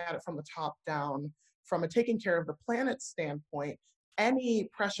 looking at it from the top down, from a taking care of the planet standpoint, any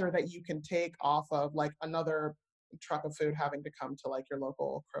pressure that you can take off of like another truck of food having to come to like your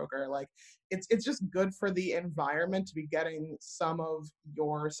local Kroger, like it's just good for the environment to be getting some of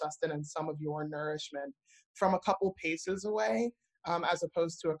your sustenance, some of your nourishment from a couple paces away, as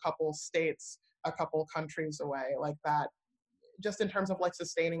opposed to a couple states, a couple countries away. Like that, just in terms of like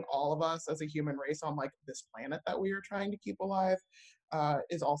sustaining all of us as a human race on like this planet that we are trying to keep alive,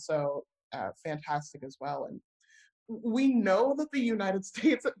 is also fantastic as well. And we know that the United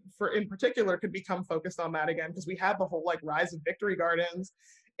States, in particular, could become focused on that again, because we had the whole like rise of victory gardens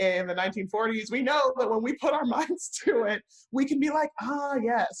in the 1940s. We know that when we put our minds to it, we can be like,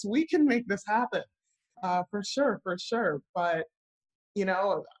 yes, we can make this happen, for sure, for sure. But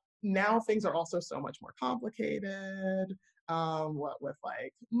now things are also so much more complicated. What with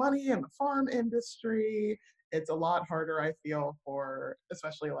like money and the farm industry, it's a lot harder, I feel, for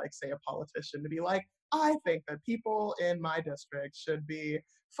especially like say a politician to be like, I think that people in my district should be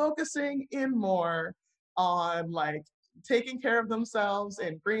focusing in more on like taking care of themselves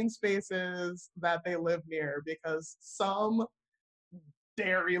in green spaces that they live near, because some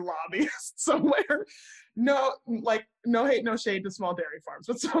dairy lobbyist somewhere, no hate, no shade to small dairy farms,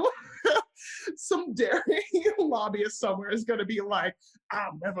 but some dairy lobbyist somewhere is going to be like,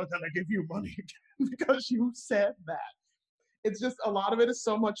 I'm never going to give you money because you said that. it's just a lot of it is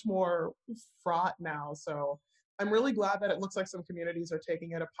so much more fraught now. So I'm really glad that it looks like some communities are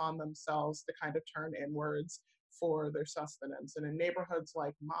taking it upon themselves to kind of turn inwards for their sustenance. And in neighborhoods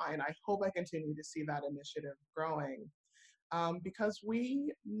like mine, I hope I continue to see that initiative growing, because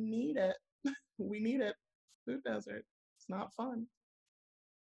we need it. We need it. Food desert. It's not fun.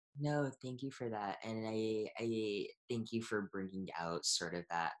 No, thank you for that. And I thank you for bringing out sort of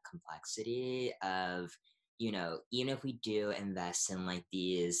that complexity of, even if we do invest in like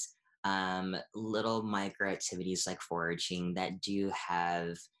these little micro activities like foraging that do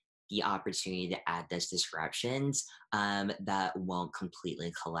have the opportunity to add those disruptions, that won't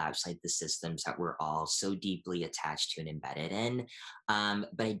completely collapse like the systems that we're all so deeply attached to and embedded in.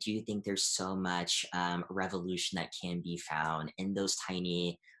 But I do think there's so much revolution that can be found in those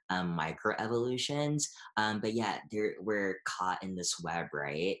tiny micro evolutions. But yeah, we're caught in this web,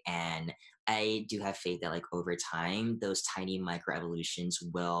 right? And I do have faith that like over time, those tiny micro evolutions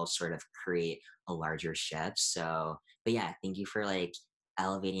will sort of create a larger shift. So, but yeah, thank you for like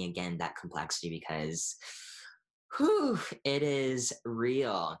elevating again that complexity because whew, it is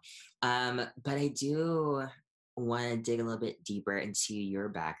real. But I do want to dig a little bit deeper into your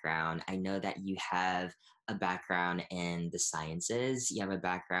background. I know that you have a background in the sciences. You have a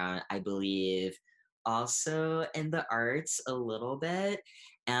background, I believe, also in the arts a little bit.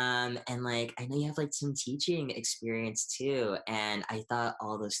 And like I know you have like some teaching experience too. And I thought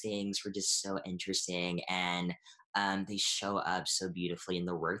all those things were just so interesting and they show up so beautifully in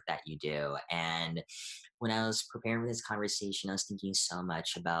the work that you do. And when I was preparing for this conversation, I was thinking so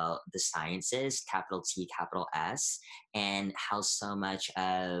much about the sciences, capital T, capital S, and how so much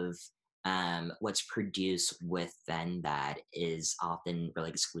of what's produced within that is often really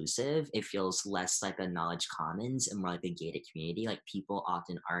exclusive. It feels less like a knowledge commons and more like a gated community. Like people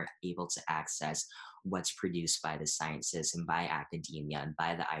often aren't able to access what's produced by the sciences and by academia and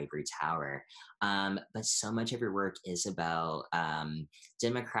by the ivory tower. But so much of your work is about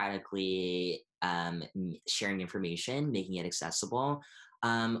democratically sharing information, making it accessible.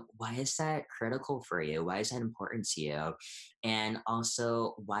 Why is that critical for you? Why is that important to you? And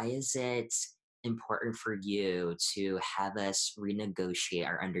also, why is it important for you to have us renegotiate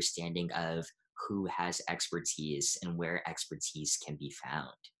our understanding of who has expertise and where expertise can be found?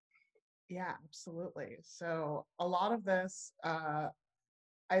 Yeah, absolutely. So a lot of this, I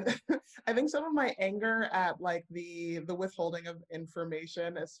I think some of my anger at like the withholding of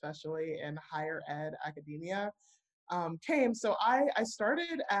information, especially in higher ed academia, came. So I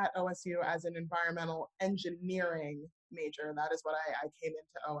started at OSU as an environmental engineering major. That is what I came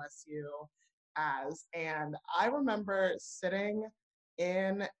into OSU as. And I remember sitting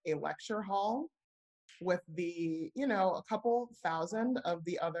in a lecture hall with a couple thousand of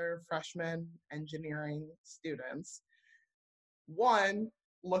the other freshman engineering students. One,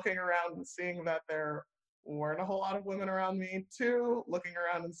 looking around and seeing that there weren't a whole lot of women around me. Two, looking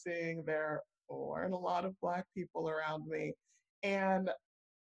around and seeing there weren't a lot of Black people around me. And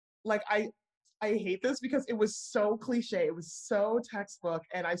like I hate this because it was so cliche, it was so textbook,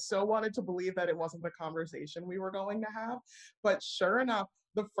 and I so wanted to believe that it wasn't the conversation we were going to have. But sure enough,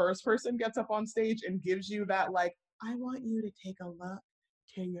 the first person gets up on stage and gives you that, like, I want you to take a look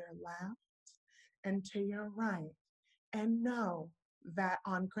to your left and to your right and know that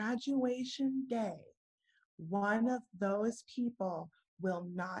on graduation day, one of those people will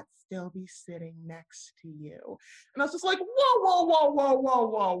not still be sitting next to you. And I was just like, whoa, whoa, whoa, whoa, whoa,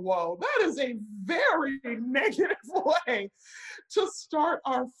 whoa, whoa. That is a very negative way to start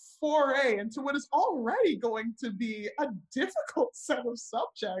our foray into what is already going to be a difficult set of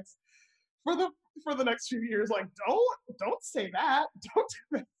subjects for the next few years. Like, don't say that. Don't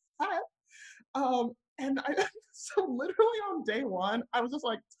do that. And I so literally on day one, I was just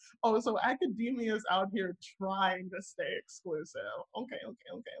like, oh, so academia is out here trying to stay exclusive. Okay,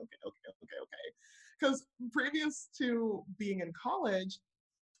 okay, okay, okay, okay, okay, okay. Because previous to being in college,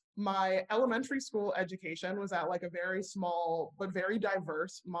 my elementary school education was at like a very small but very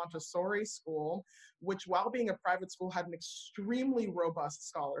diverse Montessori school, which, while being a private school, had an extremely robust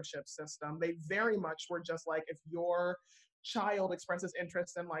scholarship system. They very much were just like, if your child expresses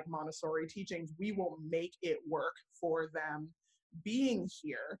interest in like Montessori teachings, we will make it work for them being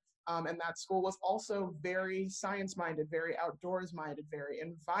here. And that school was also very science minded, very outdoors minded, very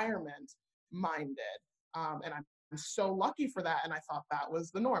environment minded. And I'm so lucky for that. And I thought that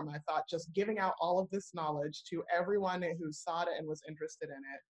was the norm. I thought just giving out all of this knowledge to everyone who sought it and was interested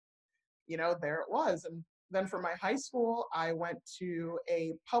in it, there it was. And then for my high school, I went to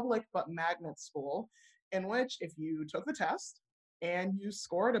a public but magnet school in which if you took the test, and you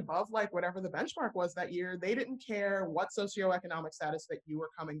scored above like whatever the benchmark was that year, they didn't care what socioeconomic status that you were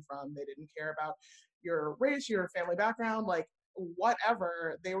coming from. They didn't care about your race, your family background, like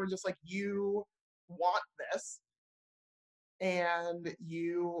whatever. They were just like, you want this, and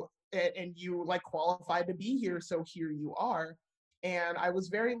you like qualified to be here, so here you are. And I was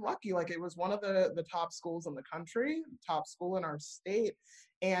very lucky. Like, it was one of the top schools in the country, top school in our state,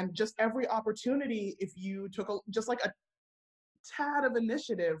 and just every opportunity, if you took just like a tad of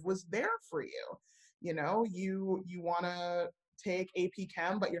initiative, was there for you. You know, you want to take AP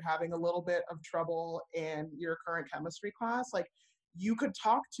Chem, but you're having a little bit of trouble in your current chemistry class, like you could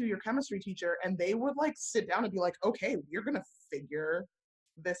talk to your chemistry teacher and they would like sit down and be like, okay, we're going to figure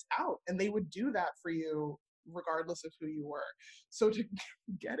this out. And they would do that for you regardless of who you were. So to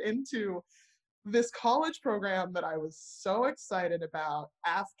get into this college program that I was so excited about,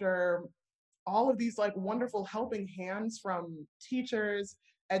 after all of these like wonderful helping hands from teachers,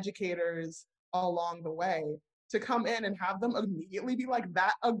 educators along the way, to come in and have them immediately be like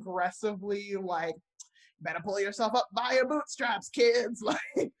that aggressively like, better pull yourself up by your bootstraps, kids.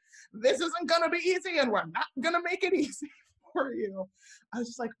 Like, this isn't gonna be easy and we're not gonna make it easy for you. I was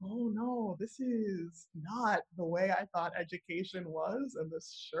just like, oh no, this is not the way I thought education was, and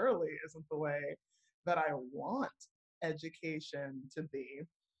this surely isn't the way that I want education to be.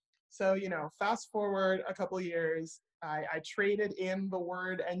 So, you know, fast forward a couple years, I traded in the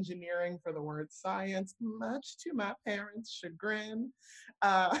word engineering for the word science, much to my parents' chagrin.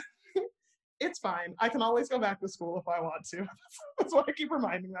 Uh, it's fine. I can always go back to school if I want to. That's why I keep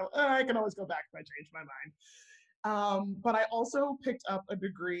reminding them. I can always go back if I change my mind. But I also picked up a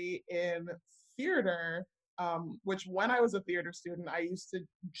degree in theater, which when I was a theater student, I used to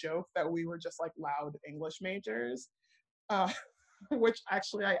joke that we were just like loud English majors, which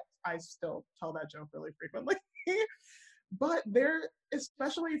actually I still tell that joke really frequently. But there,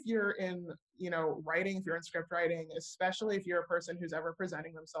 especially if you're in, you know, writing, if you're in script writing, especially if you're a person who's ever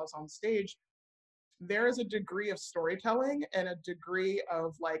presenting themselves on stage, there is a degree of storytelling and a degree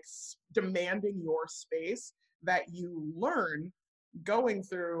of like demanding your space that you learn going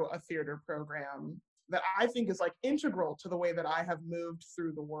through a theater program that I think is like integral to the way that I have moved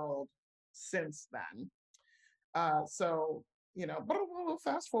through the world since then. So, you know, but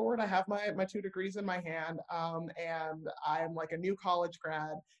fast forward, I have my 2 degrees in my hand, and I'm like a new college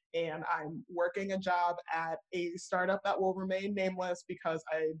grad, and I'm working a job at a startup that will remain nameless because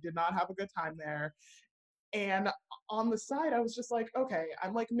I did not have a good time there. And on the side, I was just like, okay,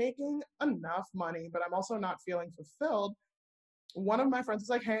 I'm like making enough money, but I'm also not feeling fulfilled. One of my friends was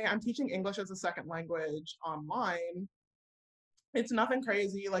like, hey, I'm teaching English as a second language online. It's nothing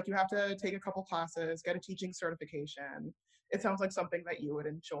crazy. Like, you have to take a couple classes, get a teaching certification. It sounds like something that you would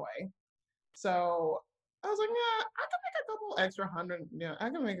enjoy. So I was like, yeah, I can make a couple extra hundred, yeah, I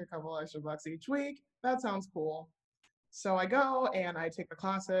can make a couple extra bucks each week. That sounds cool. So I go and I take the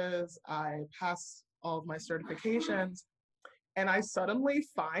classes, I pass all of my certifications, and I suddenly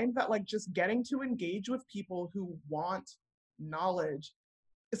find that like just getting to engage with people who want knowledge,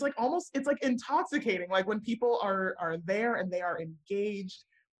 it's like almost, it's like intoxicating. Like when people are there and they are engaged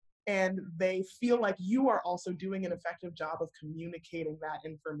and they feel like you are also doing an effective job of communicating that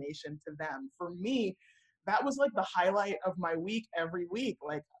information to them. For me, that was like the highlight of my week every week.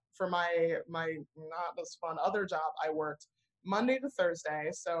 Like for my not as fun other job, I worked Monday to Thursday.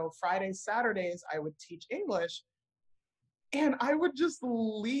 So Fridays, Saturdays, I would teach English. And I would just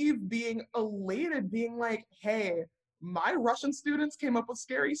leave being elated, being like, hey, my Russian students came up with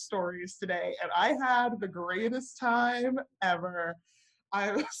scary stories today, and I had the greatest time ever.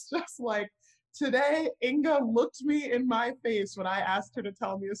 I was just like, today, Inga looked me in my face when I asked her to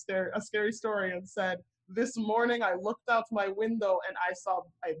tell me a scary story and said, this morning I looked out my window and I saw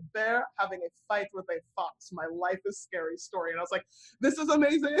a bear having a fight with a fox. My life is scary story. And I was like, this is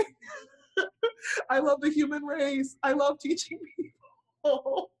amazing. I love the human race. I love teaching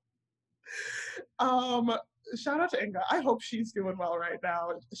people. Shout out to Inga. I hope she's doing well right now.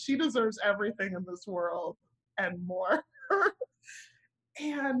 She deserves everything in this world and more.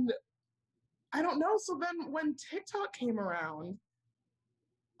 And I don't know. So then when TikTok came around,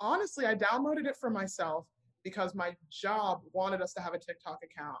 honestly, I downloaded it for myself because my job wanted us to have a TikTok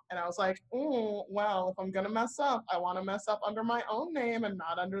account. And I was like, oh, well, if I'm going to mess up, I want to mess up under my own name and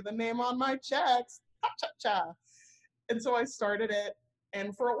not under the name on my checks. Cha-cha-cha. And so I started it.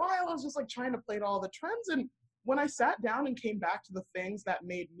 And for a while, I was just like trying to play to all the trends. And when I sat down and came back to the things that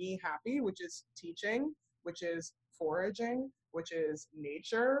made me happy, which is teaching, which is foraging, which is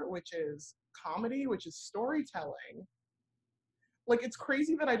nature, which is comedy, which is storytelling, like, it's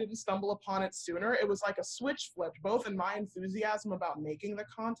crazy that I didn't stumble upon it sooner. It was like a switch flipped, both in my enthusiasm about making the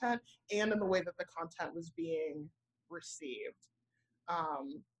content and in the way that the content was being received.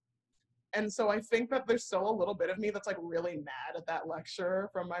 Um, and so I think that there's still a little bit of me that's like really mad at that lecture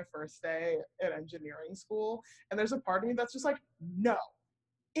from my first day at engineering school. And there's a part of me that's just like, no,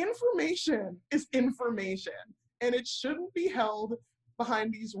 information is information. And it shouldn't be held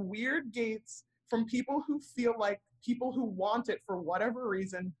behind these weird gates from people who feel like people who want it for whatever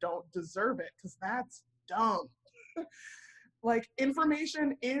reason don't deserve it, because that's dumb. Like,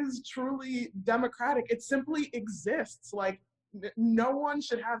 information is truly democratic. It simply exists. Like, no one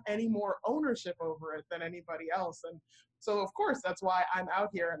should have any more ownership over it than anybody else. And so, of course, that's why I'm out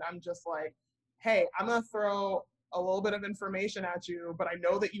here and I'm just like, hey, I'm going to throw a little bit of information at you, but I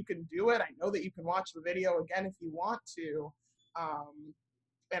know that you can do it. I know that you can watch the video again if you want to.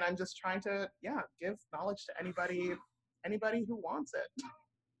 And I'm just trying to, yeah, give knowledge to anybody who wants it.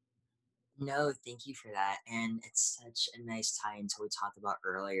 No, thank you for that. And it's such a nice tie into what we talked about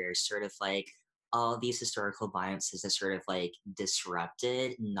earlier, sort of like all these historical biases that sort of like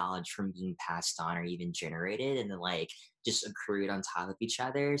disrupted knowledge from being passed on or even generated and then like just accrued on top of each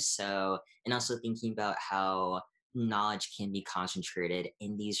other. So, and also thinking about how knowledge can be concentrated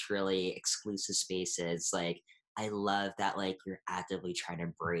in these really exclusive spaces. Like, I love that like you're actively trying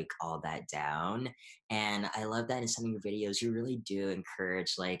to break all that down, and I love that in some of your videos, you really do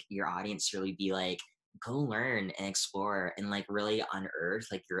encourage like your audience to really be like, go learn and explore and like really unearth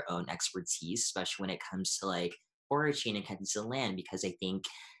like your own expertise, especially when it comes to like foraging and connecting to the land, because I think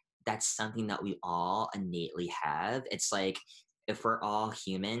that's something that we all innately have. It's like if we're all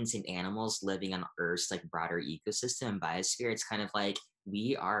humans and animals living on Earth's like broader ecosystem and biosphere, it's kind of like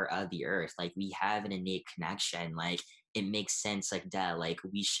we are of the earth. Like we have an innate connection. Like it makes sense, like duh, like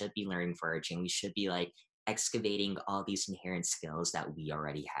we should be learning foraging. We should be like excavating all these inherent skills that we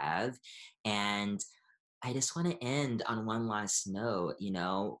already have. And I just want to end on one last note.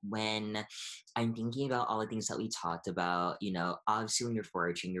 When I'm thinking about all the things that we talked about, obviously when you're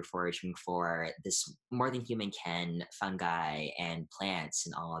foraging for this more than human can fungi and plants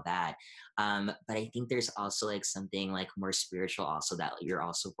and all of that. But I think there's also like something like more spiritual also that you're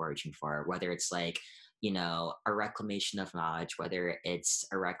also foraging for, whether it's like, a reclamation of knowledge, whether it's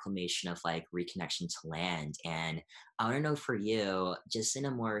a reclamation of like reconnection to land. And I want to know for you, just in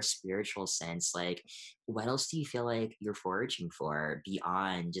a more spiritual sense, like, what else do you feel like you're foraging for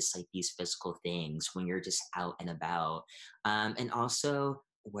beyond just like these physical things when you're just out and about? And also,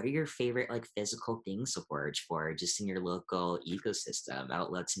 what are your favorite like physical things to forage for just in your local ecosystem? I would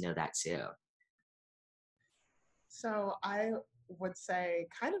love to know that too. So I would say,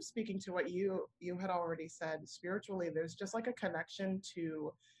 kind of speaking to what you had already said, spiritually, there's just like a connection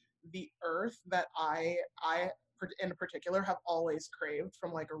to the earth that in particular have always craved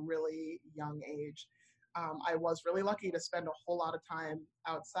from like a really young age. I was really lucky to spend a whole lot of time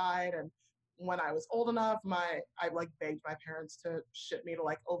outside, and when I was old enough, I like begged my parents to ship me to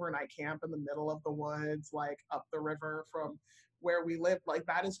like overnight camp in the middle of the woods, like up the river from where we lived. Like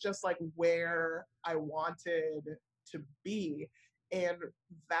that is just like where I wanted to be. And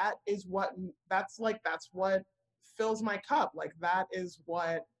that is what that's what fills my cup. Like that is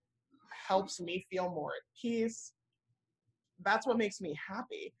what helps me feel more at peace. That's what makes me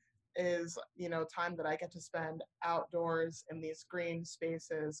happy is, time that I get to spend outdoors in these green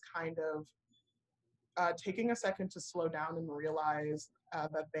spaces, kind of taking a second to slow down and realize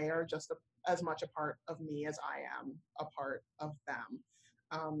that they are just as much a part of me as I am a part of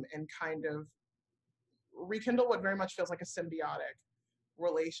them, and kind of rekindle what very much feels like a symbiotic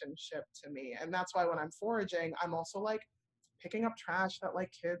relationship to me. And that's why when I'm foraging, I'm also like picking up trash that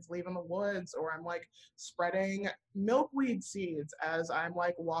like kids leave in the woods, or I'm like spreading milkweed seeds as I'm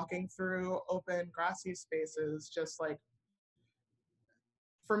like walking through open grassy spaces. Just like,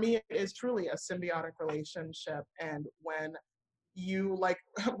 for me, it is truly a symbiotic relationship. And when you like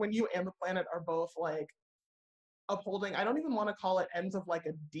when you and the planet are both like upholding, I don't even want to call it ends of like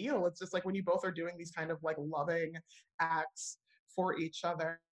a deal, it's just like when you both are doing these kind of like loving acts for each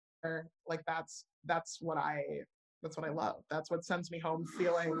other, like that's what I love. That's what sends me home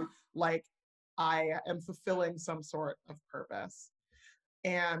feeling like I am fulfilling some sort of purpose.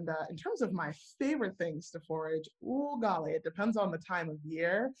 And in terms of my favorite things to forage, oh golly, it depends on the time of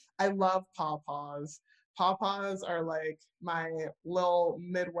year. I love pawpaws. Pawpaws are like my little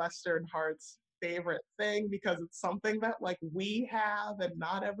Midwestern heart's favorite thing, because it's something that like we have and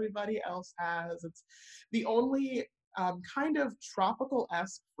not everybody else has. It's the only kind of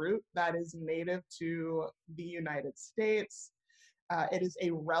tropical-esque fruit that is native to the United States. It is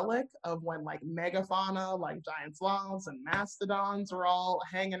a relic of when like megafauna, like giant sloths and mastodons, were all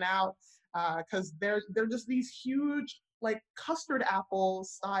hanging out, because they're just these huge like custard apple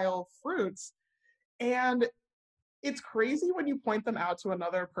style fruits, and it's crazy when you point them out to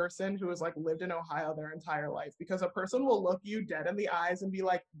another person who has like lived in Ohio their entire life, because a person will look you dead in the eyes and be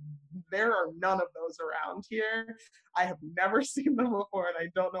like, there are none of those around here. I have never seen them before and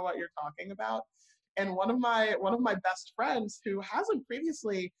I don't know what you're talking about. And one of my best friends who hasn't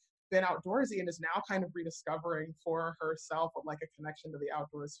previously been outdoorsy and is now kind of rediscovering for herself what like a connection to the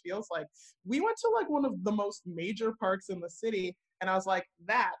outdoors feels like. We went to like one of the most major parks in the city and I was like,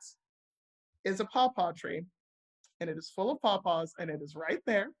 that is a pawpaw tree and it is full of pawpaws and it is right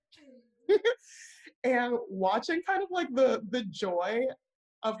there. And watching kind of like the joy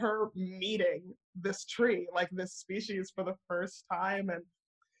of her meeting this tree, like this species for the first time, and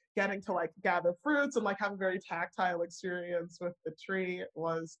getting to like gather fruits and like have a very tactile experience with the tree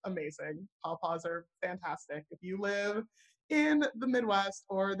was amazing. Pawpaws are fantastic. If you live in the Midwest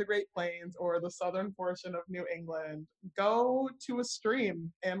or the Great Plains or the southern portion of New England, go to a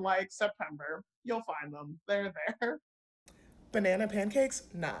stream in like September. You'll find them. They're there. Banana pancakes?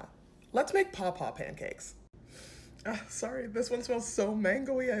 Nah. Let's make pawpaw pancakes. Sorry, this one smells so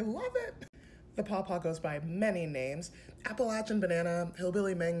mangoey. I love it. The pawpaw goes by many names: Appalachian banana,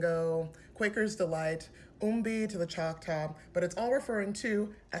 hillbilly mango, Quaker's delight, umbi to the Choctaw, but it's all referring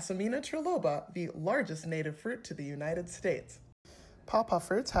to Asimina triloba, the largest native fruit to the United States. Pawpaw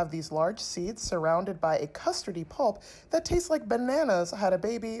fruits have these large seeds surrounded by a custardy pulp that tastes like bananas had a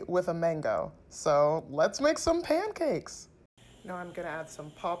baby with a mango. So let's make some pancakes. Now I'm gonna add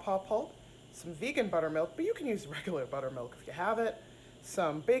some pawpaw pulp, some vegan buttermilk, but you can use regular buttermilk if you have it,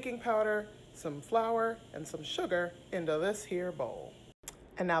 some baking powder, some flour, and some sugar into this here bowl.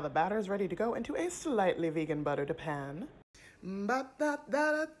 And now the batter is ready to go into a slightly vegan buttered pan.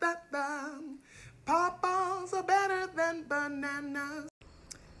 Ba-da-da-da-da-da. Pawpaws are better than bananas.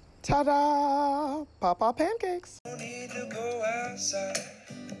 Ta-da! Pawpaw pancakes. No need to go outside.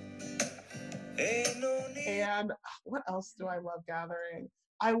 And what else do I love gathering?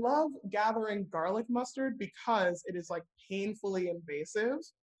 I love gathering garlic mustard because it is like painfully invasive.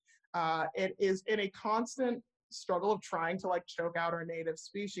 It is in a constant struggle of trying to like choke out our native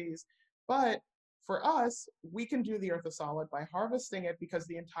species. But for us, we can do the earth a solid by harvesting it because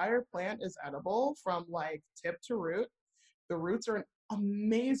the entire plant is edible from like tip to root. The roots are an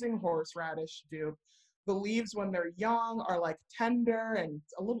amazing horseradish dupe. The leaves, when they're young, are like tender and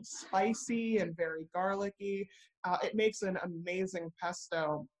a little spicy and very garlicky. It makes an amazing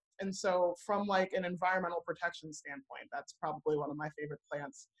pesto. And so, from like an environmental protection standpoint, that's probably one of my favorite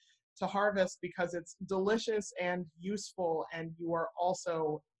plants to harvest because it's delicious and useful, and you are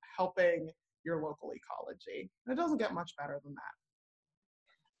also helping your local ecology. And it doesn't get much better than that.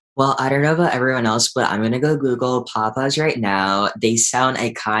 Well, I don't know about everyone else, but I'm gonna go Google pawpaws right now. They sound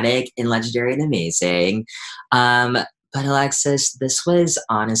iconic and legendary and amazing. Um, but Alexis, this was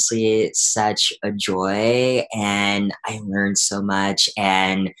honestly such a joy, and I learned so much,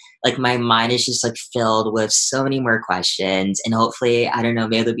 and like my mind is just like filled with so many more questions. And hopefully, I don't know,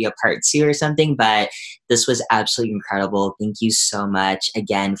 maybe there'll be a part two or something. But this was absolutely incredible. Thank you so much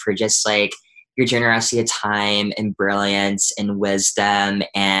again for just like your generosity of time and brilliance and wisdom.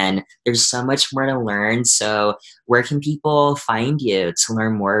 And there's so much more to learn. So, where can people find you to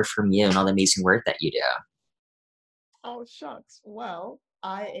learn more from you and all the amazing work that you do? Oh, shucks. Well,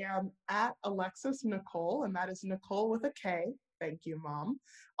 I am at Alexis Nicole, and that is Nicole with a K. Thank you, Mom.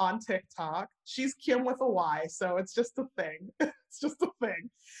 On TikTok. She's Kim with a Y, so it's just a thing. It's just a thing.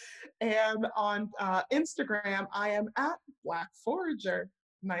 And on Instagram, I am at Black Forager.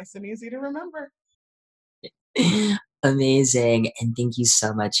 Nice and easy to remember. Amazing. And thank you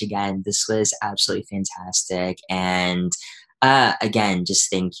so much again. This was absolutely fantastic. And again,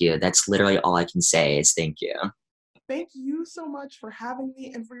 just thank you. That's literally all I can say is thank you. Thank you so much for having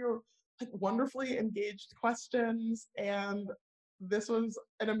me and for your like wonderfully engaged questions. And this was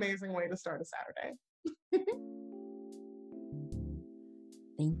an amazing way to start a Saturday.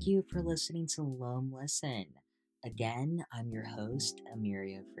 Thank you for listening to Loam Listen. Again, I'm your host,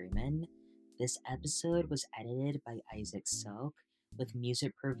 Amiria Freeman. This episode was edited by Isaac Silk, with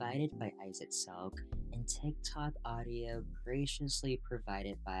music provided by Isaac Silk, and TikTok audio graciously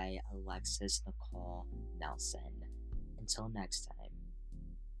provided by Alexis Nicole Nelson. Until next time.